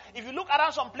light, if you look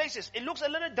around some places, it looks a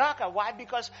little darker. Why?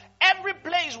 Because every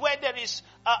place where there is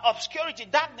obscurity,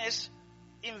 darkness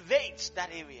invades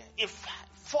that area. It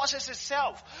forces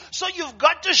itself. So you've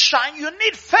got to shine. You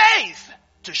need faith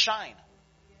to shine.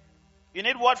 You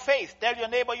need what? Faith. Tell your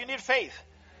neighbor you need faith.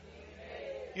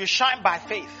 You shine by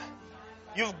faith.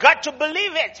 You've got to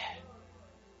believe it.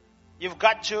 You've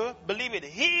got to believe it.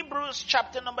 Hebrews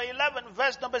chapter number 11,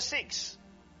 verse number 6.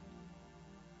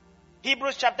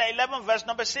 Hebrews chapter 11, verse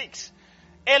number 6.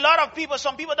 A lot of people,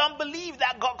 some people don't believe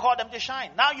that God called them to shine.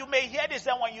 Now you may hear this,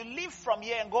 that when you leave from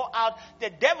here and go out,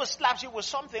 the devil slaps you with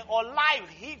something or life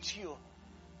hits you.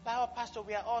 Like, oh, Pastor,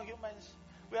 we are all humans.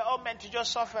 We are all meant to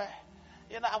just suffer.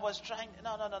 I was trying.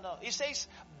 No. He says,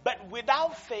 but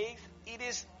without faith, it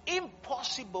is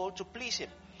impossible to please him.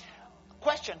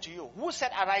 Question to you. Who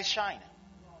said arise, shine?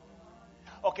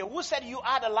 Okay, who said you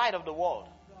are the light of the world?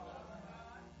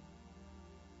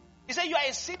 He said you are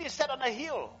a city set on a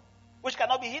hill, which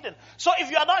cannot be hidden. So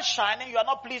if you are not shining, you are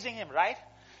not pleasing him, right?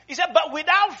 He said, but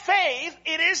without faith,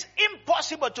 it is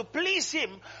impossible to please him.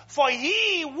 For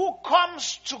he who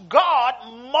comes to God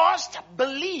must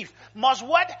believe. Must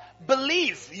what?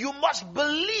 Believe. You must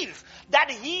believe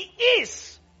that he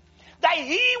is. That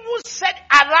he who said,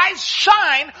 arise,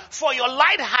 shine, for your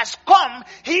light has come,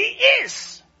 he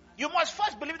is. You must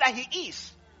first believe that he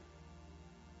is.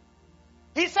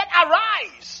 He said,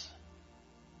 arise.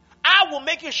 I will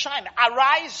make you shine.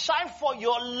 Arise, shine, for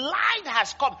your light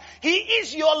has come. He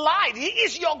is your light. He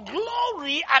is your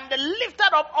glory and the lifter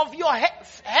up of your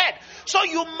head. So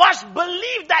you must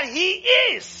believe that he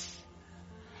is.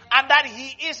 And that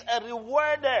he is a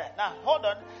rewarder. Now, hold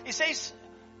on. He says,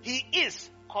 he is,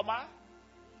 comma.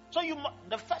 So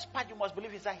the first part you must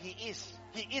believe is that he is.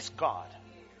 He is God.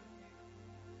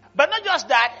 But not just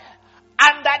that,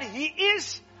 and that he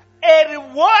is a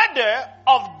rewarder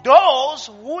of those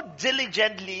who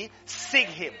diligently seek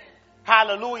him.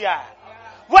 Hallelujah.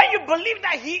 When you believe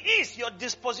that he is, your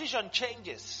disposition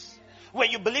changes. When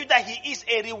you believe that he is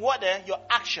a rewarder, your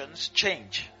actions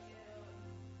change.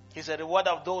 He's a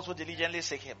rewarder of those who diligently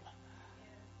seek him.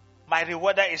 My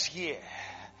rewarder is here.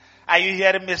 Are you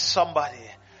hearing me, somebody?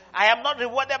 I am not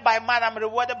rewarded by man, I'm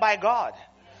rewarded by God.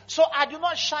 So I do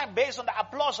not shine based on the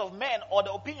applause of men or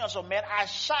the opinions of men. I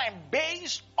shine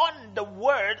based on the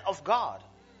word of God.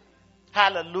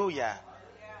 Hallelujah.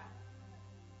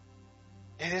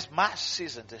 It is my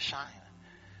season to shine.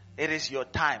 It is your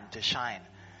time to shine.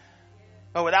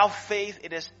 But without faith,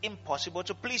 it is impossible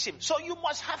to please him. So you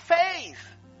must have faith.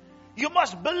 You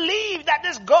must believe that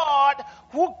this God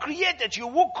who created you,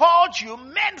 who called you,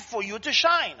 meant for you to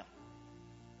shine.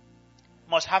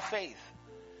 Must have faith.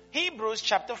 Hebrews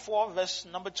chapter 4 verse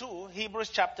number 2. Hebrews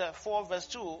chapter 4 verse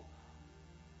 2.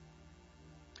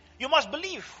 You must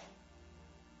believe.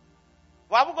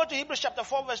 Why we go to Hebrews chapter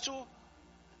 4 verse 2?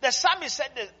 The psalmist said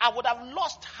this, I would have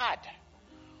lost heart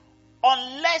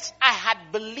unless I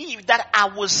had believed that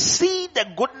I would see the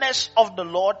goodness of the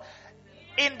Lord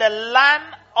in the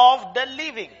land of the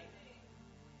living.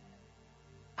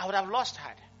 I would have lost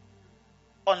heart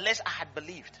unless I had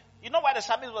believed. You know why the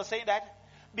psalmist was saying that?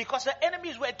 Because the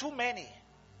enemies were too many.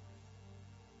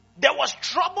 There was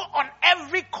trouble on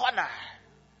every corner.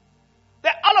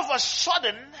 Then all of a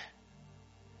sudden,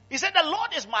 he said, the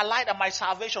Lord is my light and my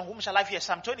salvation. Whom shall I fear?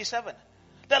 Psalm 27.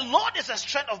 The Lord is the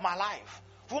strength of my life.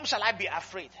 Whom shall I be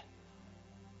afraid?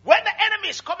 When the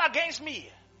enemies come against me,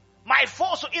 my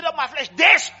foes to eat up my flesh,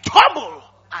 they stumble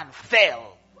and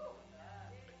fell.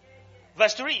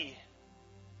 Verse 3.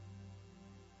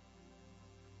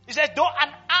 He says, though an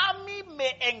army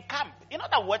may encamp. In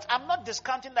other words, I'm not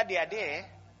discounting that they are there.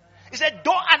 He said,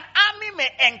 though an army may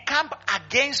encamp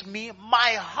against me,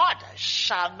 my heart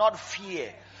shall not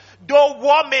fear. Though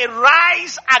war may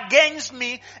rise against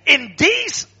me, in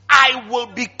this I will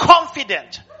be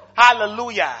confident.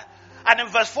 Hallelujah. And in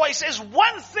verse 4 it says,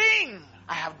 one thing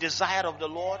I have desired of the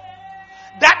Lord,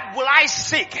 that will I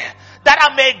seek, that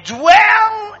I may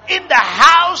dwell in the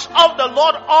house of the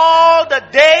Lord all the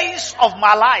days of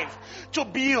my life, to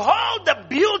behold the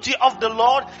beauty of the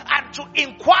Lord and to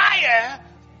inquire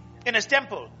in his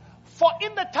temple. For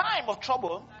in the time of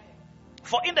trouble,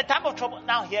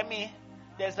 now hear me,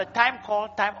 there's a time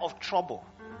called time of trouble.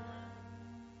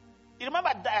 You remember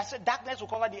I said darkness will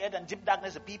cover the earth and deep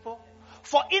darkness the people?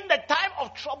 For in the time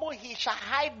of trouble he shall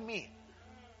hide me.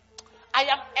 I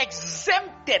am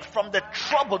exempted from the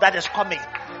trouble that is coming.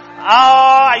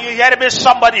 Oh, are you hearing me,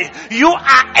 somebody? You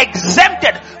are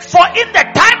exempted. For in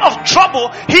the time of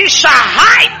trouble, he shall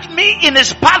hide me in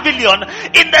his pavilion.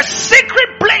 In the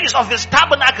secret place of his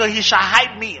tabernacle, he shall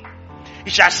hide me. He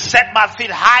shall set my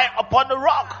feet high upon the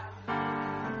rock.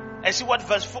 And see what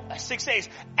verse 6 says.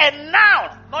 And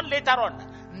now, not later on,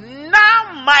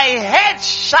 now my head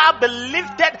shall be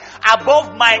lifted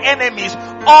above my enemies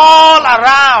all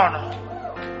around.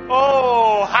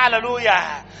 Oh,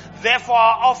 hallelujah. Therefore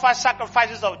I offer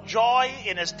sacrifices of joy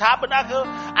in his tabernacle.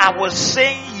 I will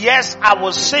sing, yes, I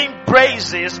will sing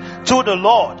praises to the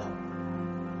Lord.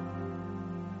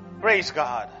 Praise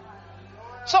God.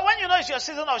 So when you know it's your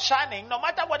season of shining, no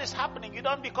matter what is happening, you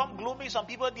don't become gloomy. Some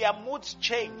people, their moods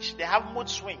change. They have mood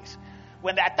swings.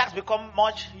 When the attacks become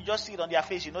much, you just see it on their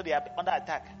face. You know they are under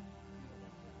attack.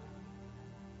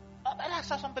 That's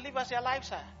how some believers, their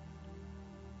lives are.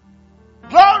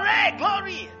 Glory,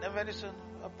 glory. Then very soon,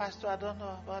 Pastor, I don't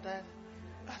know about that.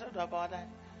 I don't know about that.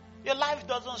 Your life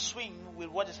doesn't swing with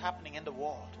what is happening in the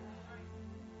world.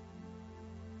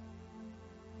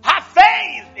 Have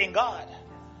faith in God.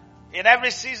 In every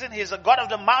season, He's the God of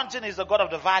the mountain, He's the God of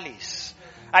the valleys.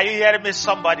 Are you hearing me,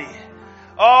 somebody?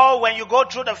 Oh, when you go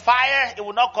through the fire, it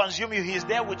will not consume you. He is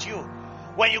there with you.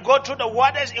 When you go through the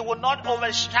waters, it will not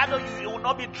overshadow you. It will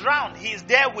not be drowned. He is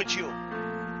there with you.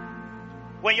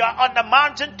 When you are on the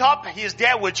mountaintop, He is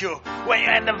there with you. When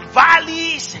you're in the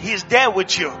valleys, He is there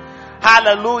with you.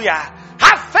 Hallelujah.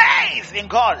 Have faith in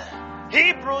God.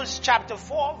 Hebrews chapter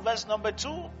 4, verse number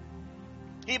 2.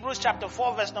 Hebrews chapter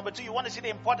 4, verse number 2. You want to see the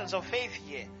importance of faith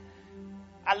here.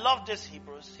 I love this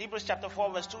Hebrews. Hebrews chapter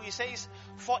 4, verse 2. He says,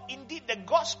 for indeed the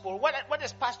gospel, what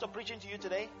is Pastor preaching to you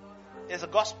today? Is the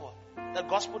gospel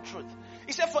truth.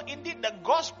 He said, for indeed the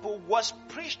gospel was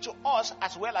preached to us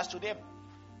as well as to them.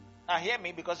 Now hear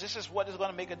me, because this is what is going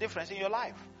to make a difference in your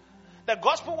life. The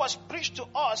gospel was preached to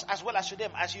us as well as to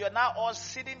them. As you are now all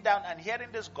sitting down and hearing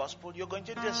this gospel, you're going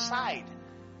to decide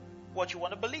what you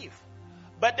want to believe.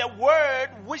 But the word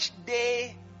which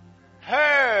they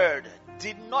heard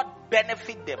did not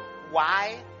benefit them.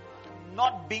 Why?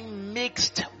 Not being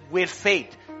mixed with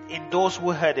faith in those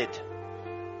who heard it.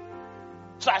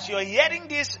 So as you're hearing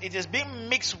this, it is being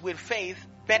mixed with faith.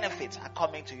 Benefits are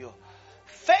coming to you.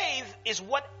 Faith is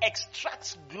what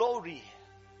extracts glory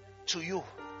to you.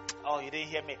 Oh, you didn't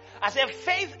hear me. I said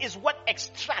faith is what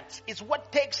extracts. It's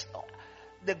what takes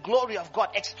the glory of God,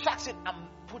 extracts it and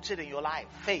puts it in your life.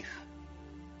 Faith.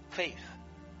 Faith.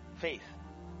 Faith.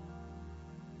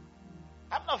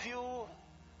 How many of you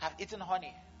have eaten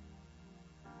honey?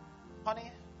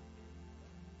 Honey?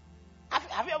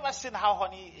 Have you ever seen how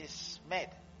honey is made?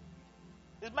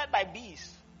 It's made by bees.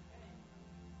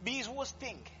 Bees will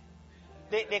sting.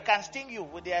 They can sting you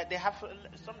with they have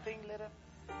something later.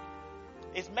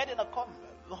 It's made in a comb,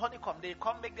 honeycomb. They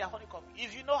make their honeycomb.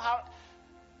 If you know how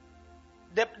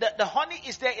the honey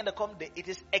is there in the comb, it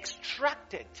is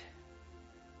extracted.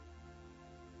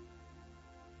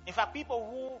 In fact, people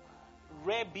who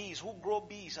rear bees, who grow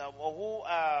bees, or who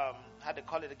how they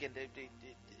call it again,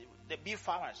 the bee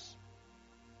farmers.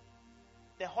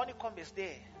 The honeycomb is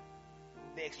there.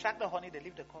 They extract the honey, they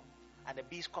leave the comb, and the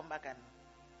bees come back and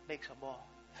make some more,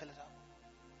 fill it up.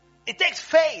 It takes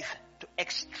faith to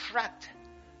extract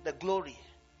the glory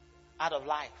out of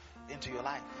life into your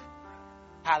life.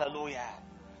 Hallelujah.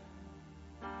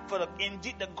 For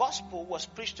indeed the gospel was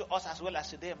preached to us as well as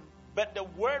to them, but the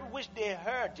word which they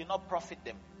heard did not profit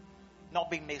them, not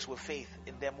being mixed with faith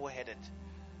in them who heard it.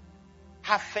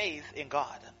 Have faith in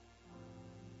God.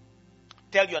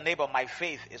 Tell your neighbor, my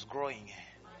faith is growing.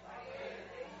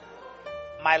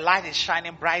 My light is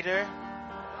shining brighter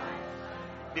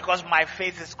because my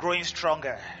faith is growing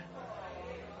stronger.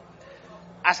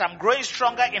 As I'm growing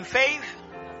stronger in faith,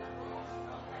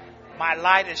 my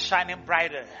light is shining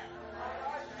brighter.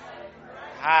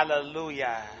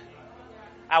 Hallelujah.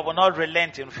 I will not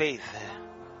relent in faith.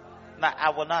 No,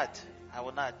 I will not. I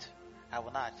will not. I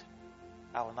will not.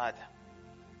 I will not.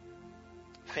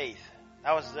 Faith.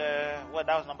 That was what?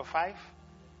 That was number 5.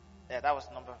 Yeah, that was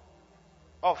number.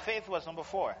 Oh, faith was number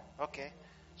 4. Okay,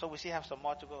 so we still have some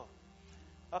more to go.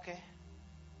 Okay.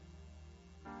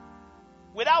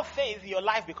 Without faith, your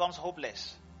life becomes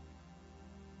hopeless.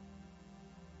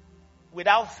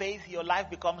 Without faith, your life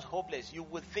becomes hopeless. You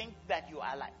would think that you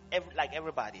are like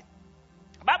everybody.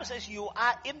 The Bible says you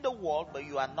are in the world, but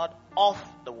you are not of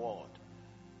the world.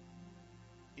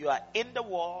 You are in the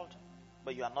world,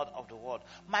 but you are not of the world.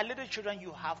 My little children,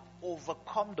 you have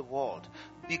overcome the world,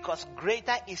 because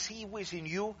greater is he who is in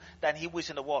you than he who is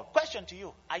in the world. Question to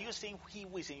you, are you seeing he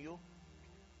who is in you?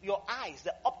 Your eyes,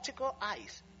 the optical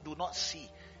eyes, do not see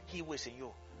he who is in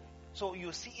you. So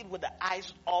you see it with the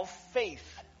eyes of faith,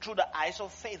 through the eyes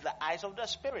of faith, the eyes of the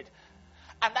Spirit.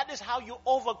 And that is how you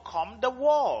overcome the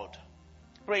world.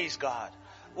 Praise God.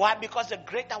 Why? Because the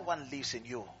greater one lives in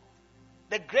you.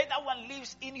 The greater one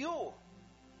lives in you.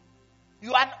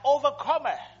 You are an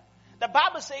overcomer. The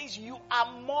Bible says you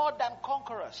are more than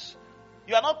conquerors.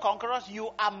 You are not conquerors, you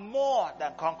are more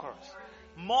than conquerors.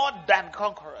 More than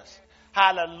conquerors.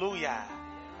 Hallelujah.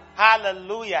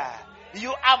 Hallelujah.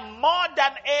 You are more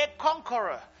than a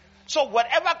conqueror. So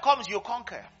whatever comes, you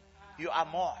conquer. You are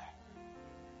more.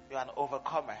 You are an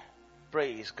overcomer.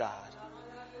 Praise God.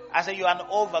 I say you are an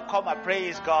overcomer.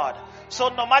 Praise God. So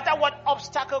no matter what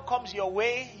obstacle comes your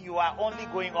way, you are only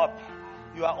going up.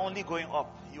 You are only going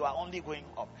up. You are only going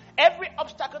up. Every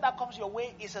obstacle that comes your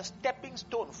way is a stepping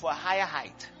stone for a higher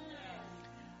height.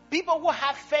 People who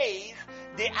have faith,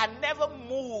 they are never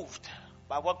moved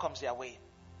by what comes their way.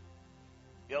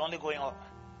 You're only going up.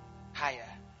 Higher,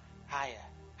 higher,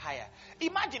 higher.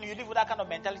 Imagine you live with that kind of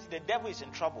mentality, the devil is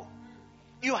in trouble.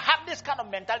 You have this kind of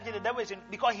mentality, the devil is in,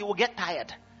 because he will get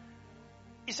tired.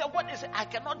 He said, what is it? I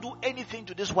cannot do anything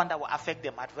to this one that will affect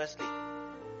them adversely.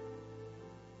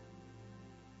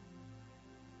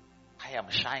 I am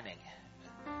shining.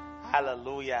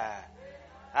 Hallelujah.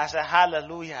 I said,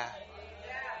 hallelujah.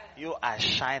 You are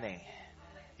shining.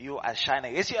 You are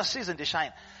shining. It's your season to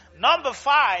shine. Number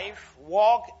 5,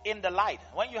 walk in the light.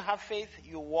 When you have faith,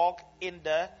 you walk in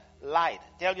the light.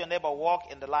 Tell your neighbor,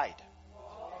 walk in the light.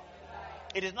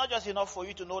 It is not just enough for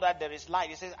you to know that there is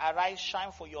light. It says, arise,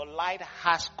 shine, for your light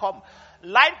has come.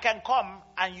 Light can come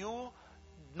and you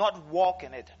not walk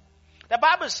in it. The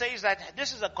Bible says that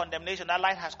this is a condemnation. That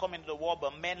light has come into the world,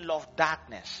 but men love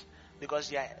darkness because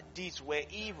their deeds were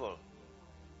evil.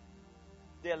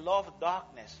 They love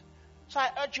darkness. So I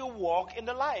urge you, walk in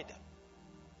the light.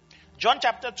 John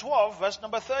chapter 12, verse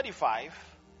number 35.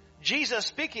 Jesus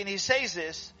speaking, he says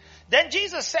this. Then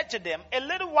Jesus said to them, a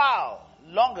little while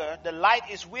longer the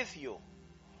light is with you.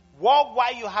 Walk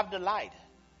while you have the light,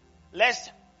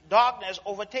 lest darkness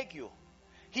overtake you.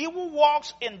 He who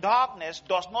walks in darkness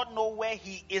does not know where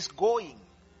he is going.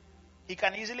 He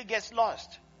can easily get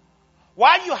lost.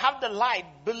 While you have the light,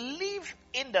 believe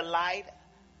in the light,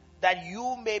 that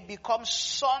you may become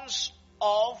sons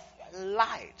of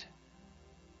light.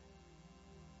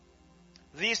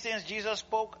 These things Jesus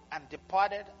spoke and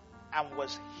departed and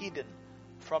was hidden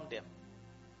from them.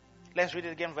 Let's read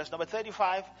it again, verse number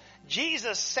 35.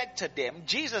 Jesus said to them,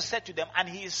 and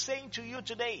he is saying to you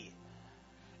today,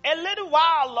 a little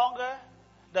while longer,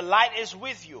 the light is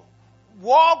with you.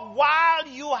 Walk while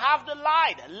you have the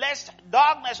light, lest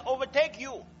darkness overtake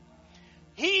you.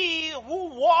 He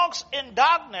who walks in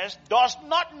darkness does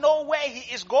not know where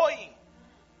he is going.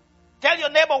 Tell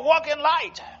your neighbor, walk in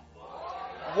light.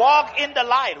 Walk in the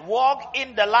light. Walk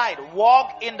in the light.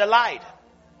 Walk in the light.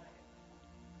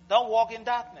 Don't walk in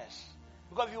darkness.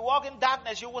 Because if you walk in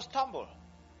darkness, you will stumble.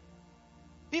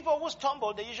 People who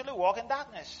stumble, they usually walk in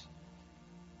darkness.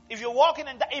 If you're walking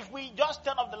if we just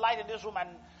turn off the light in this room and,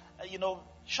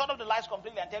 shut off the lights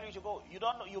completely and tell you to go, you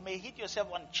don't know, you may hit yourself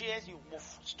on chairs, you will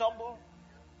stumble.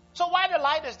 So while the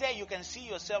light is there, you can see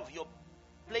yourself, your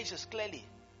places clearly.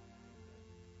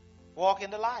 Walk in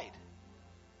the light.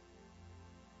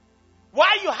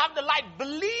 While you have the light,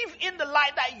 believe in the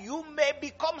light, that you may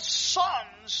become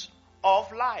sons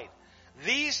of light.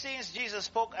 These things Jesus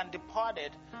spoke and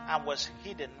departed and was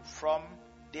hidden from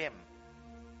them.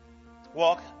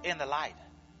 Walk in the light.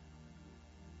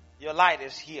 Your light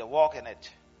is here. Walk in it.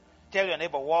 Tell your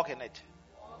neighbor, walk in it.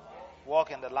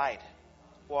 Walk in the light.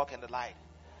 Walk in the light.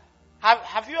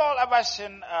 Have you all ever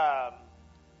seen,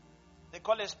 they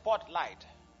call it spotlight.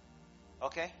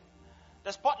 Okay?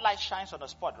 The spotlight shines on a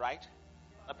spot, right?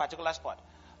 A particular spot.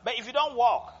 But if you don't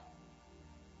walk,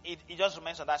 it just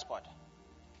remains on that spot.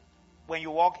 When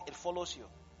you walk, it follows you.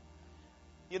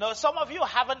 Some of you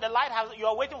haven't, the light has, you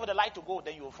are waiting for the light to go,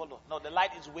 then you will follow. No, the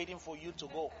light is waiting for you to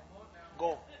go.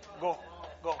 Go, go,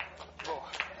 go, go.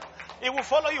 It will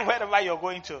follow you wherever you're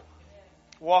going to.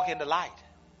 Walk in the light.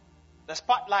 The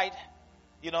spotlight,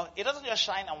 it doesn't just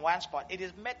shine on one spot. It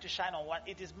is meant to shine on one.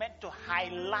 It is meant to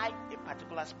highlight a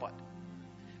particular spot.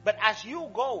 But as you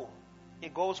go,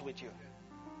 it goes with you.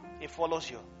 It follows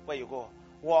you where you go.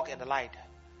 Walk in the light.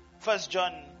 First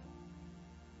John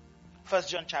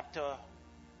chapter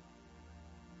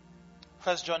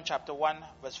 1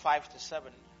 verse 5 to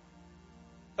 7.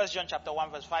 First John chapter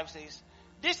 1 verse 5 says,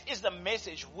 "This is the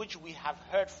message which we have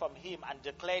heard from him and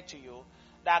declared to you,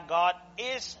 that God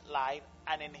is light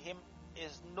and in him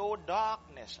is no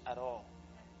darkness at all."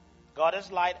 God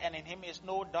is light and in him is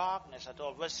no darkness at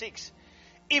all. Verse 6,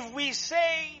 "If we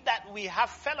say that we have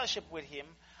fellowship with him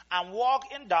and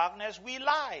walk in darkness, we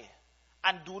lie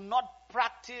and do not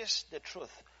practice the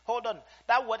truth." Hold on.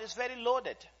 That word is very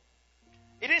loaded.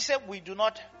 It didn't say we do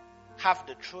not have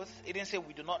the truth. It didn't say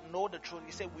we do not know the truth.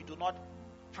 It said we do not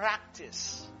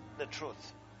practice the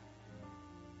truth.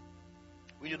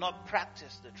 We do not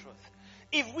practice the truth.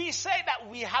 If we say that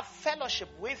we have fellowship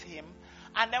with him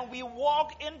and then we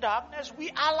walk in darkness,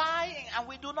 we are lying and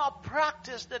we do not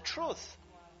practice the truth.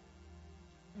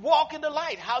 Walk in the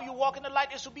light. How you walk in the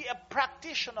light is to be a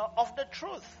practitioner of the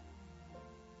truth.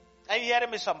 Are you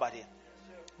hearing me, somebody?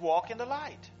 Walk in the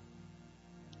light.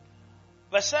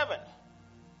 Verse 7.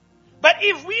 "But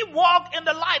if we walk in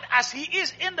the light as he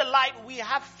is in the light, we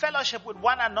have fellowship with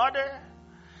one another.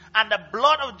 And the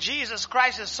blood of Jesus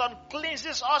Christ, his son,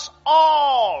 cleanses us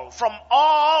all from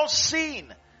all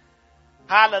sin."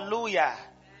 Hallelujah.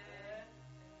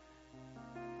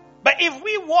 "But if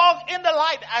we walk in the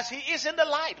light as he is in the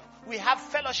light, we have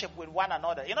fellowship with one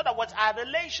another." In other words, our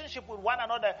relationship with one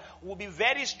another will be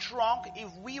very strong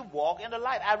if we walk in the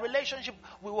light. Our relationship,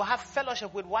 we will have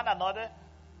fellowship with one another.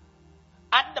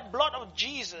 And the blood of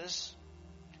Jesus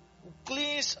will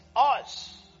cleanse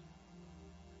us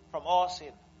from all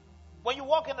sin. When you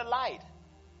walk in the light,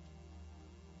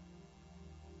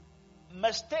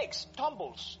 mistakes,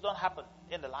 stumbles don't happen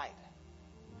in the light.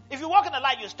 If you walk in the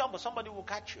light, you stumble, somebody will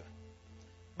catch you.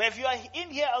 But if you are in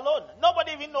here alone,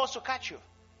 nobody even knows to catch you.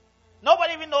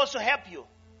 Nobody even knows to help you.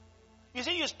 You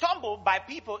see, you stumble by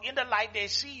people in the light, they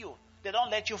see you. They don't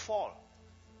let you fall.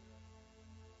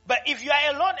 But if you are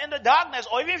alone in the darkness,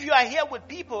 or even if you are here with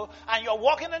people and you're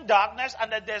walking in darkness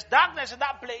and there's darkness in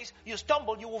that place, you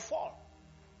stumble, you will fall.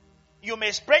 You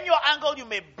may sprain your ankle, you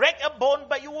may break a bone,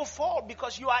 but you will fall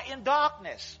because you are in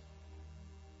darkness.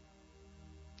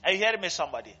 Are you hearing me,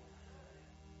 somebody?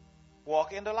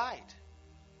 Walk in the light.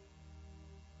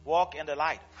 Walk in the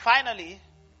light. Finally,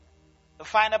 the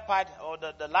final part, or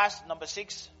the last, number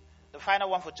 6, the final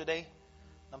one for today,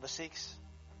 number 6,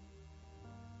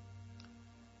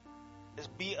 is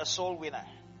be a soul winner.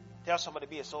 Tell somebody,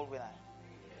 be a soul winner.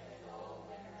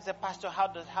 He said, "Pastor, how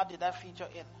did that feature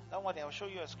in?" Don't worry, I'll show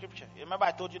you a scripture. You remember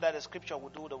I told you that the scripture will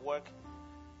do the work?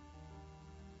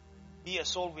 Be a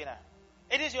soul winner.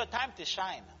 It is your time to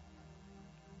shine.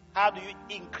 How do you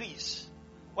increase?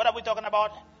 What are we talking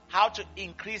about? How to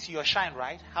increase your shine,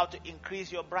 right? How to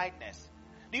increase your brightness.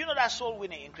 Do you know that soul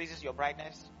winning increases your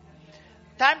brightness?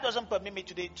 Time doesn't permit me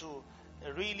today to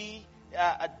really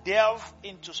delve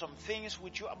into some things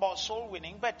with you about soul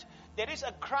winning, but there is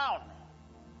a crown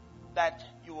that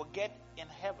you will get in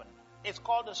heaven. It's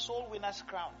called the soul winner's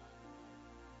crown.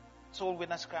 Soul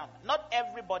winner's crown. Not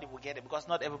everybody will get it because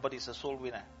not everybody is a soul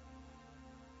winner.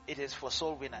 It is for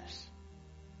soul winners.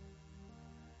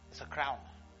 It's a crown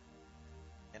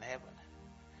in heaven.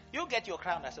 You'll get your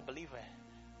crown as a believer,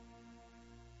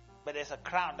 but there's a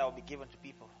crown that will be given to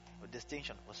people with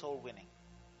distinction for soul winning.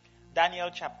 Daniel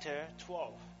chapter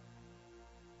 12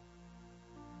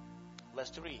 verse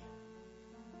 3.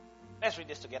 Let's read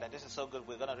this together. This is so good.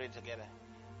 We're going to read it together.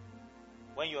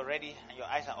 When you're ready and your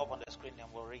eyes are up on the screen, then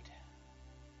we'll read.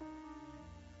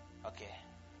 Okay.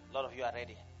 A lot of you are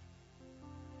ready.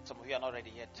 Some of you are not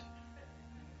ready yet.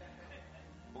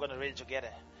 We're going to read it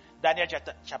together. Daniel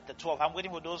chapter 12. I'm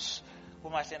waiting for those who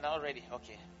might say they're not ready.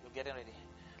 Okay. You're getting ready.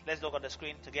 Let's look on the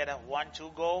screen together. 1,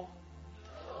 2, go.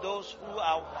 Those who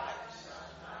are wise.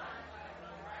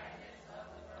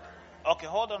 Okay,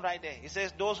 hold on right there. It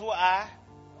says, those who are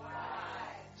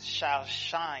wise shall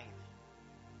shine.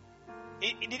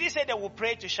 Did he say they will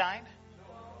pray to shine?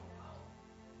 No.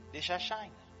 They shall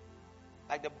shine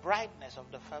like the brightness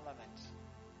of the firmament.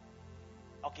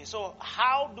 Okay, so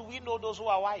how do we know those who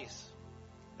are wise?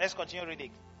 Let's continue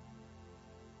reading.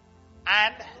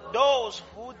 And those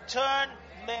who turn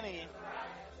many.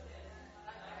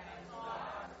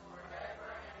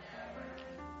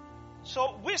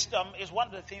 So wisdom is one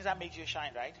of the things that makes you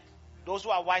shine, right? Those who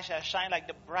are wise shall shine like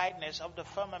the brightness of the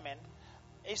firmament.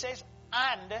 It says,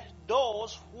 and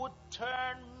those who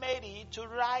turn many to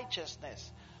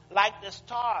righteousness, like the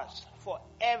stars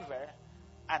forever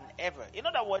and ever. In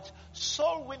other words,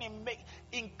 soul winning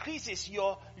increases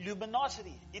your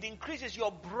luminosity. It increases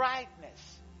your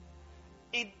brightness.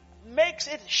 it makes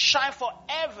it shine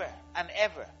forever and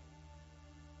ever.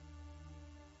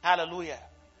 Hallelujah.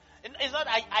 It's not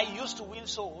I used to win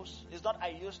souls. It's not I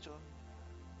used to.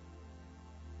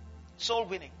 Soul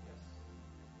winning.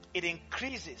 It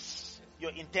increases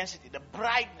your intensity, the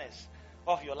brightness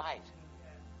of your light.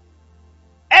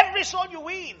 Every soul you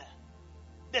win,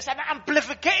 there's an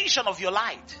amplification of your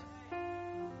light.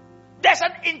 There's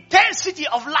an intensity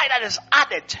of light that is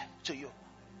added to you.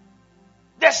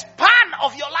 The span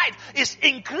of your light is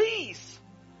increased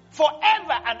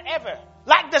forever and ever,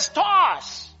 like the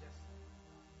stars.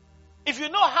 If you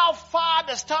know how far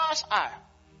the stars are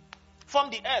from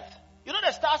the earth, you know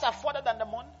the stars are further than the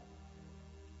moon.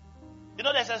 You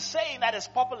know there's a saying that is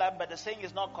popular, but the saying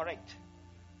is not correct.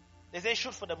 They say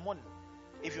shoot for the moon.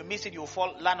 If you miss it, you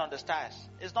will land on the stars.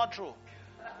 It's not true.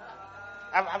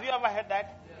 Have you ever heard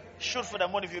that? Shoot for the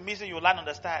moon. If you miss it, you will land on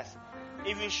the stars.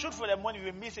 If you shoot for the moon, if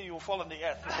you miss it, you will fall on the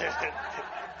earth.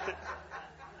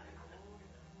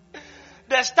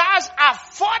 The stars are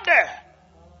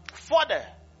further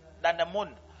than the moon.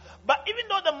 But even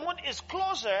though the moon is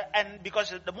closer, and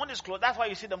because the moon is close, that's why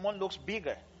you see the moon looks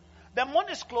bigger. The moon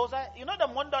is closer. You know the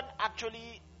moon don't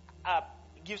actually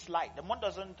gives light. The moon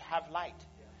doesn't have light.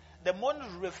 The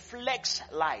moon reflects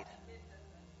light.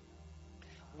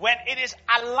 When it is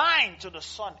aligned to the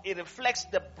sun, it reflects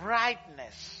the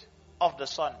brightness of the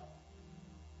sun.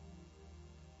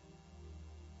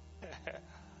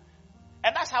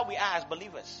 And that's how we are as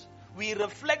believers. We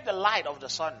reflect the light of the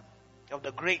sun, of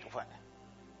the great one.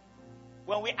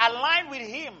 When we align with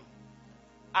him,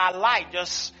 our light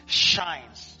just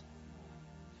shines.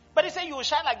 But he said you will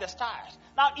shine like the stars.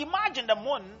 Now imagine the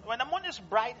moon. When the moon is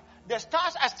bright, the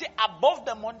stars are still above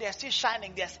the moon. They are still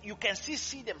shining. You can still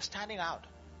see them standing out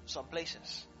some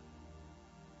places.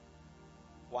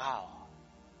 Wow.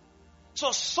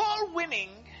 So soul winning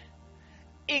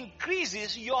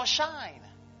increases your shine.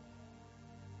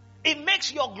 It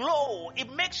makes your glow.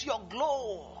 It makes your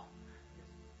glow.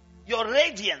 Your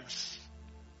radiance.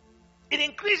 It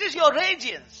increases your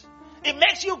radiance. It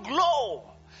makes you glow.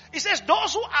 It says,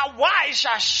 those who are wise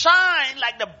shall shine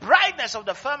like the brightness of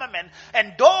the firmament,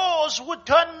 and those who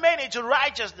turn many to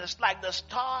righteousness like the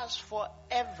stars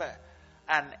forever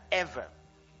and ever.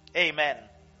 Amen.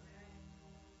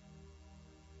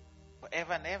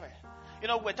 Forever and ever. You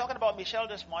know, we're talking about Michelle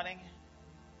this morning,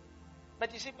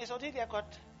 but you see, Miss Odilia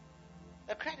got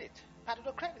a credit, part of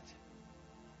the credit.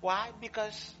 Why?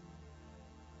 Because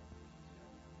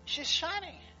she's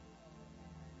shining.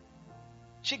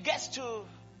 She gets to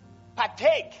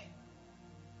partake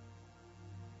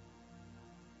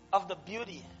of the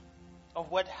beauty of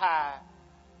what her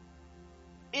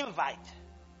invite,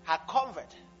 her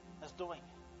convert is doing.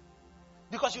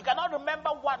 Because you cannot remember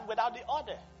one without the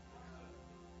other.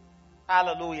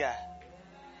 Hallelujah.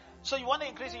 So you want to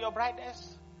increase in your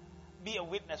brightness? Be a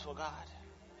witness for God.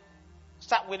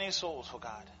 Start winning souls for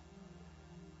God.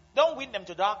 Don't win them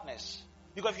to darkness.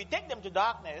 Because if you take them to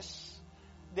darkness,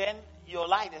 then your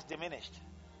light is diminished.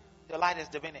 Your light is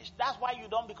diminished. That's why you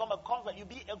don't become a convert. You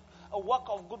be a work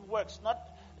of good works, not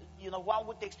one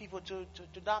who takes people to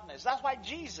darkness. That's why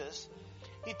Jesus,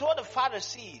 he told the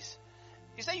Pharisees,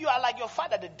 he said, you are like your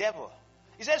father, the devil.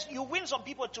 He says, you win some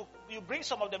people you bring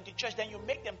some of them to church, then you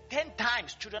make them 10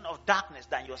 times children of darkness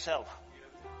than yourself.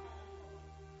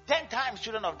 10 times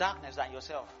children of darkness than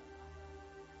yourself.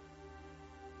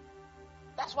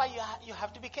 That's why you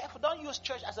have to be careful. Don't use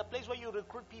church as a place where you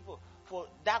recruit people for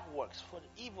dark works, for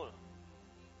evil.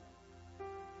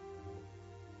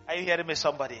 Are you hearing me,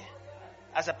 somebody?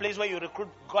 As a place where you recruit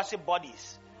gossip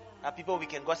bodies, people we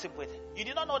can gossip with. You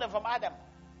did not know them from Adam.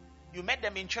 You met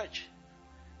them in church.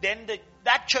 Then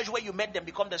that church where you met them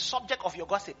become the subject of your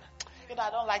gossip. I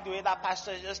don't like the way that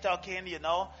pastor is just talking,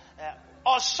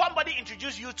 Or somebody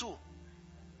introduced you to.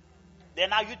 Then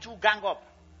now you two gang up.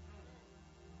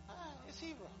 It's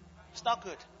evil. It's not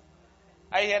good.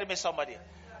 Are you hearing me, somebody?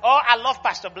 Oh, I love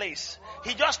Pastor Blaise.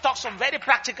 He just talks some very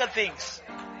practical things.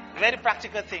 Very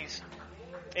practical things.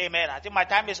 Amen. I think my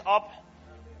time is up.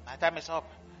 My time is up.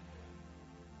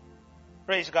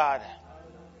 Praise God.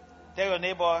 Tell your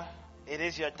neighbor, it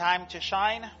is your time to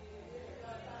shine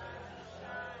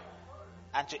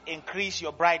and to increase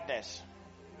your brightness.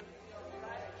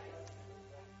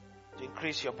 To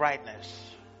increase your brightness.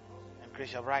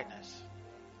 Increase your brightness.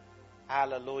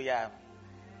 Hallelujah.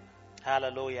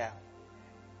 Hallelujah.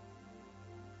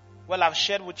 Well, I've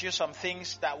shared with you some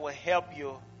things that will help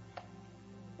you.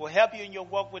 Will help you in your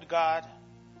walk with God.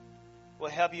 Will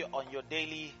help you on your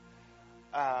daily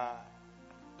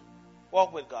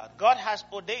Walk with God. God has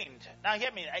ordained. Now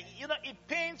hear me. It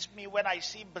pains me when I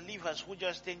see believers who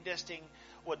just think this thing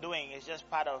we're doing is just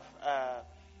part of,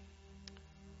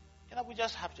 we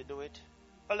just have to do it.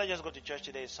 Well, let's just go to church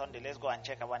today, Sunday. Let's go and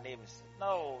check our names.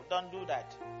 No, don't do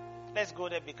that. Let's go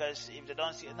there because if they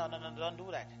don't see it, no, don't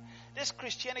do that. This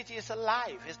Christianity is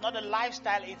alive. It's not a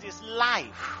lifestyle, it is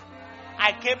life.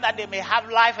 I came that they may have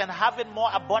life and have it more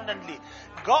abundantly.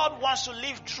 God wants to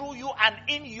live through you and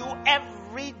in you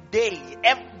every day.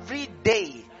 Every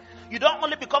day. You don't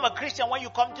only become a Christian when you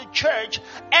come to church.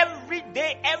 Every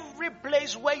day, every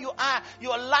place where you are,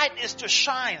 your light is to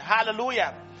shine.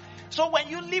 Hallelujah. So when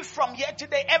you live from here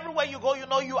today, everywhere you go, you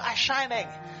know you are shining.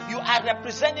 You are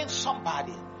representing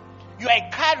somebody. You are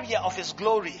a carrier of His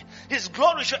glory. His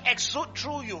glory should exude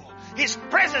through you. His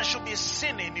presence should be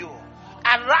seen in you.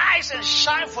 Arise and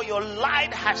shine, for your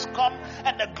light has come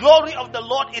and the glory of the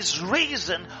Lord is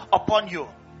risen upon you.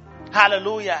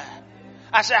 Hallelujah.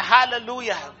 I say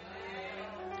hallelujah.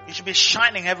 You should be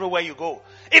shining everywhere you go.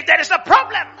 If there is a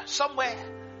problem somewhere,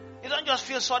 you don't just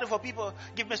feel sorry for people.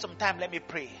 Give me some time, let me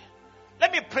pray.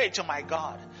 Let me pray to my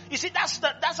God. You see, that's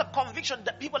a conviction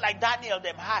that people like Daniel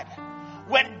them had.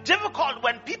 When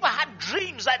people had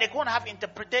dreams that they couldn't have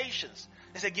interpretations,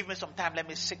 they said, give me some time, let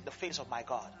me seek the face of my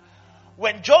God.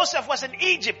 When Joseph was in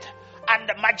Egypt and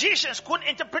the magicians couldn't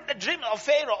interpret the dream of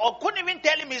Pharaoh or couldn't even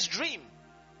tell him his dream,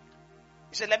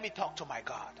 he said, let me talk to my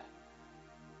God.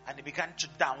 And he began to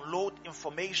download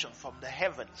information from the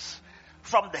heavens,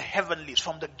 from the heavenlies,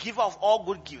 from the giver of all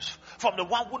good gifts, from the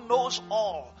one who knows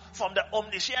all, from the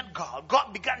omniscient God.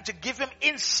 God began to give him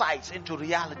insights into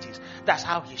realities. That's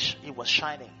how he was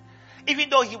shining. Even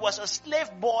though he was a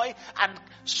slave boy and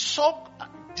so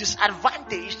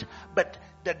disadvantaged, but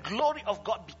the glory of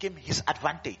God became his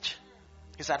advantage.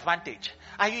 His advantage.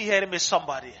 Are you hearing me,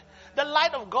 somebody? The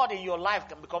light of God in your life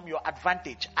can become your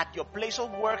advantage at your place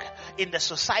of work, in the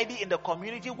society, in the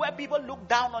community, where people look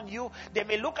down on you. They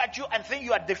may look at you and think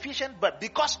you are deficient, but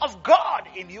because of God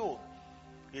in you,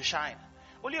 you shine.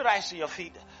 Will you rise to your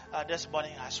feet this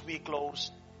morning as we close?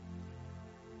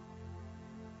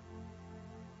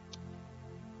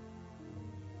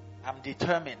 I'm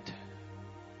determined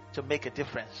to make a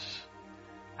difference.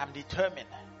 I'm determined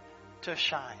to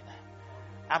shine.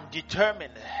 I'm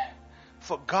determined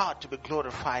for God to be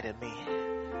glorified in me.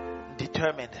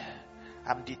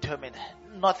 I'm determined.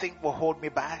 Nothing will hold me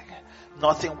back.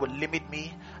 Nothing will limit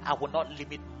me. I will not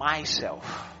limit myself.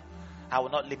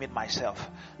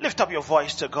 Lift up your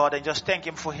voice to God and just thank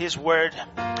Him for His word.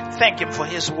 Thank Him for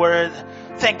His word.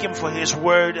 Thank Him for His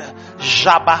word.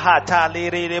 Shabahata,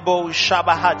 lerebo,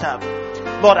 shabahata.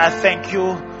 Lord, I thank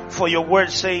you for your word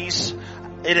says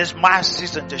it is my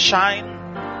season to shine.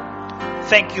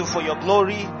 Thank you for your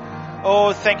glory.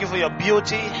 Oh, thank you for your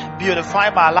beauty. Beautify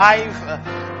my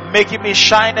life. Making me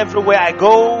shine everywhere I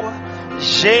go.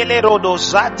 Jele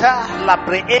rodozata, la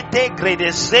preete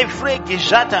grede zefre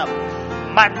gijata.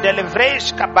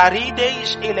 Mandelevresh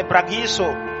kabarides ele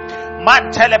bragiso.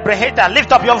 Mantelebreheta.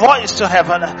 Lift up your voice to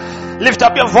heaven. Lift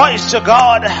up your voice to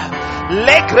God.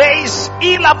 Le grace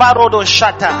ila barodo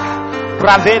shata.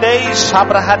 Pravedes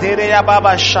abrahadere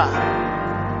ababasha.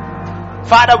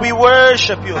 Father, we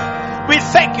worship you. We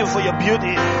thank you for your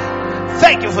beauty.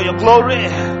 Thank you for your glory.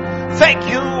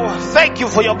 Thank you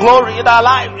for your glory in our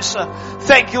lives.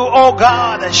 Thank you, oh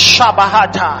God.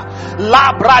 Shabahata.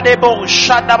 La bradebo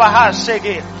shadabaha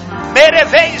sege.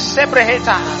 Mereve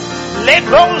sebreheta.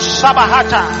 Legro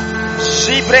sabahata.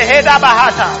 Zibreheda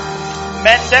bahata.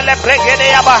 Mendele bregede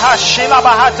yabaha shila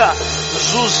bahata.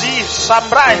 Zuzi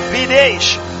sambrai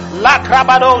videsh. La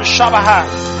krabado shabaha.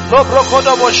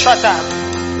 Lobrokodobo shata.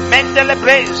 Mendele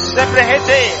brace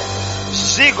sebrehete.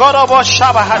 Zigorobo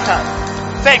shabahata.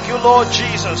 Thank you, Lord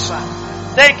Jesus.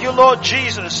 Thank you, Lord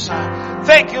Jesus.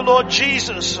 Thank you, Lord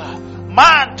Jesus.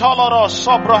 Man toloro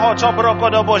sobrohoto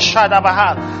brokodobo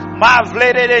shadabaha.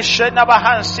 Mavlere de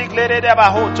shenabahan siglere de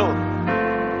bahoto.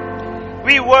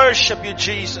 We worship you,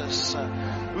 Jesus.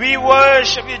 We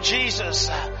worship you, Jesus.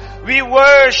 We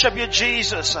worship you,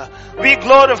 Jesus. We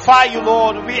glorify you,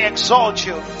 Lord. We exalt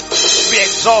you. We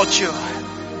exalt you.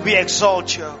 We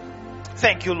exalt you.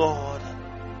 Thank you, Lord.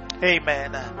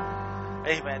 Amen.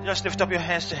 Amen. Just lift up your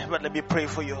hands to heaven. Let me pray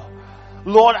for you.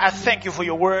 Lord, I thank you for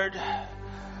your word.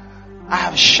 I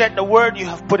have shared the word you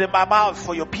have put in my mouth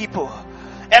for your people.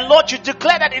 And Lord, you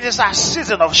declare that it is our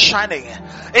season of shining.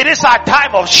 It is our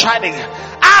time of shining.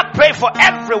 I pray for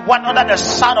everyone under the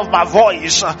sound of my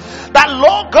voice that,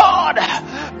 Lord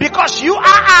God, because you are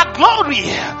our glory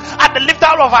and the lifter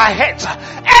of our heads,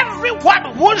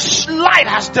 everyone whose light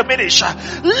has diminished,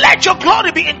 let your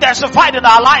glory be intensified in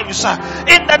our lives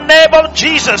in the name of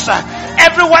Jesus.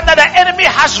 Everyone that the enemy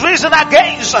has risen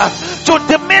against to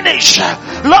diminish,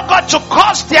 Lord God, to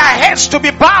cause their heads to be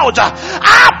bowed,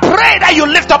 I pray that you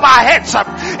lift up our heads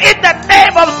in the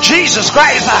name of Jesus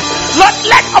Christ. Lord,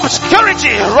 let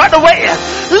obscurity run away,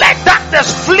 let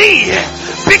darkness flee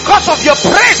because of your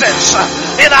presence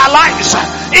in our lives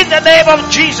in the name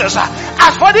of Jesus.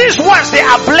 As for these ones, they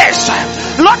are blessed.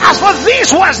 Lord, as for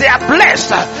these ones, they are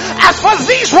blessed. As for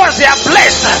these ones, they are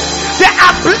blessed. They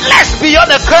are blessed beyond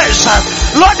a curse.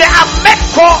 Lord, they are meant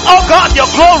for, oh God, your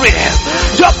glory.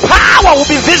 Your power will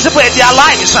be visible in their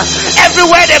lives.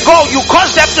 Everywhere they go, you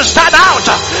cause them to stand out.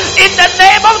 In the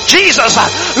name of Jesus,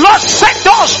 Lord, set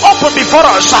doors open before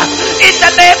us. In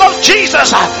the name of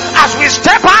Jesus, as we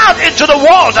step out into the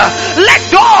world, let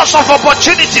doors of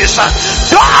opportunities,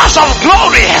 doors of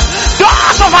glory,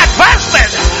 doors of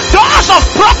advancement, doors of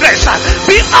progress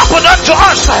be opened unto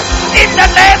us. In the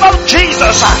name of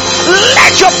Jesus,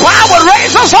 let your power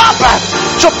raise us up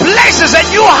to places and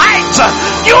new heights,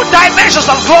 new dimensions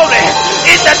of glory.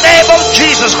 In the name of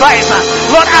Jesus Christ,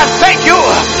 Lord, I thank you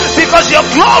because your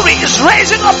glory is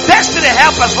raising up destiny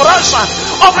helpers for us,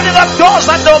 opening up doors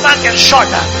that no man can shut.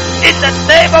 In the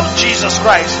name of Jesus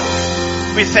Christ,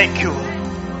 we thank you.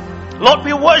 Lord,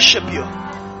 we worship you.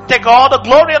 Take all the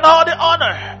glory and all the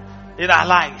honor in our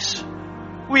lives.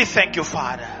 We thank you,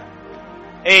 Father.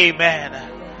 Amen.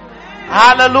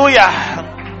 Hallelujah.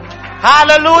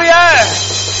 Hallelujah.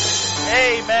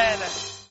 Amen.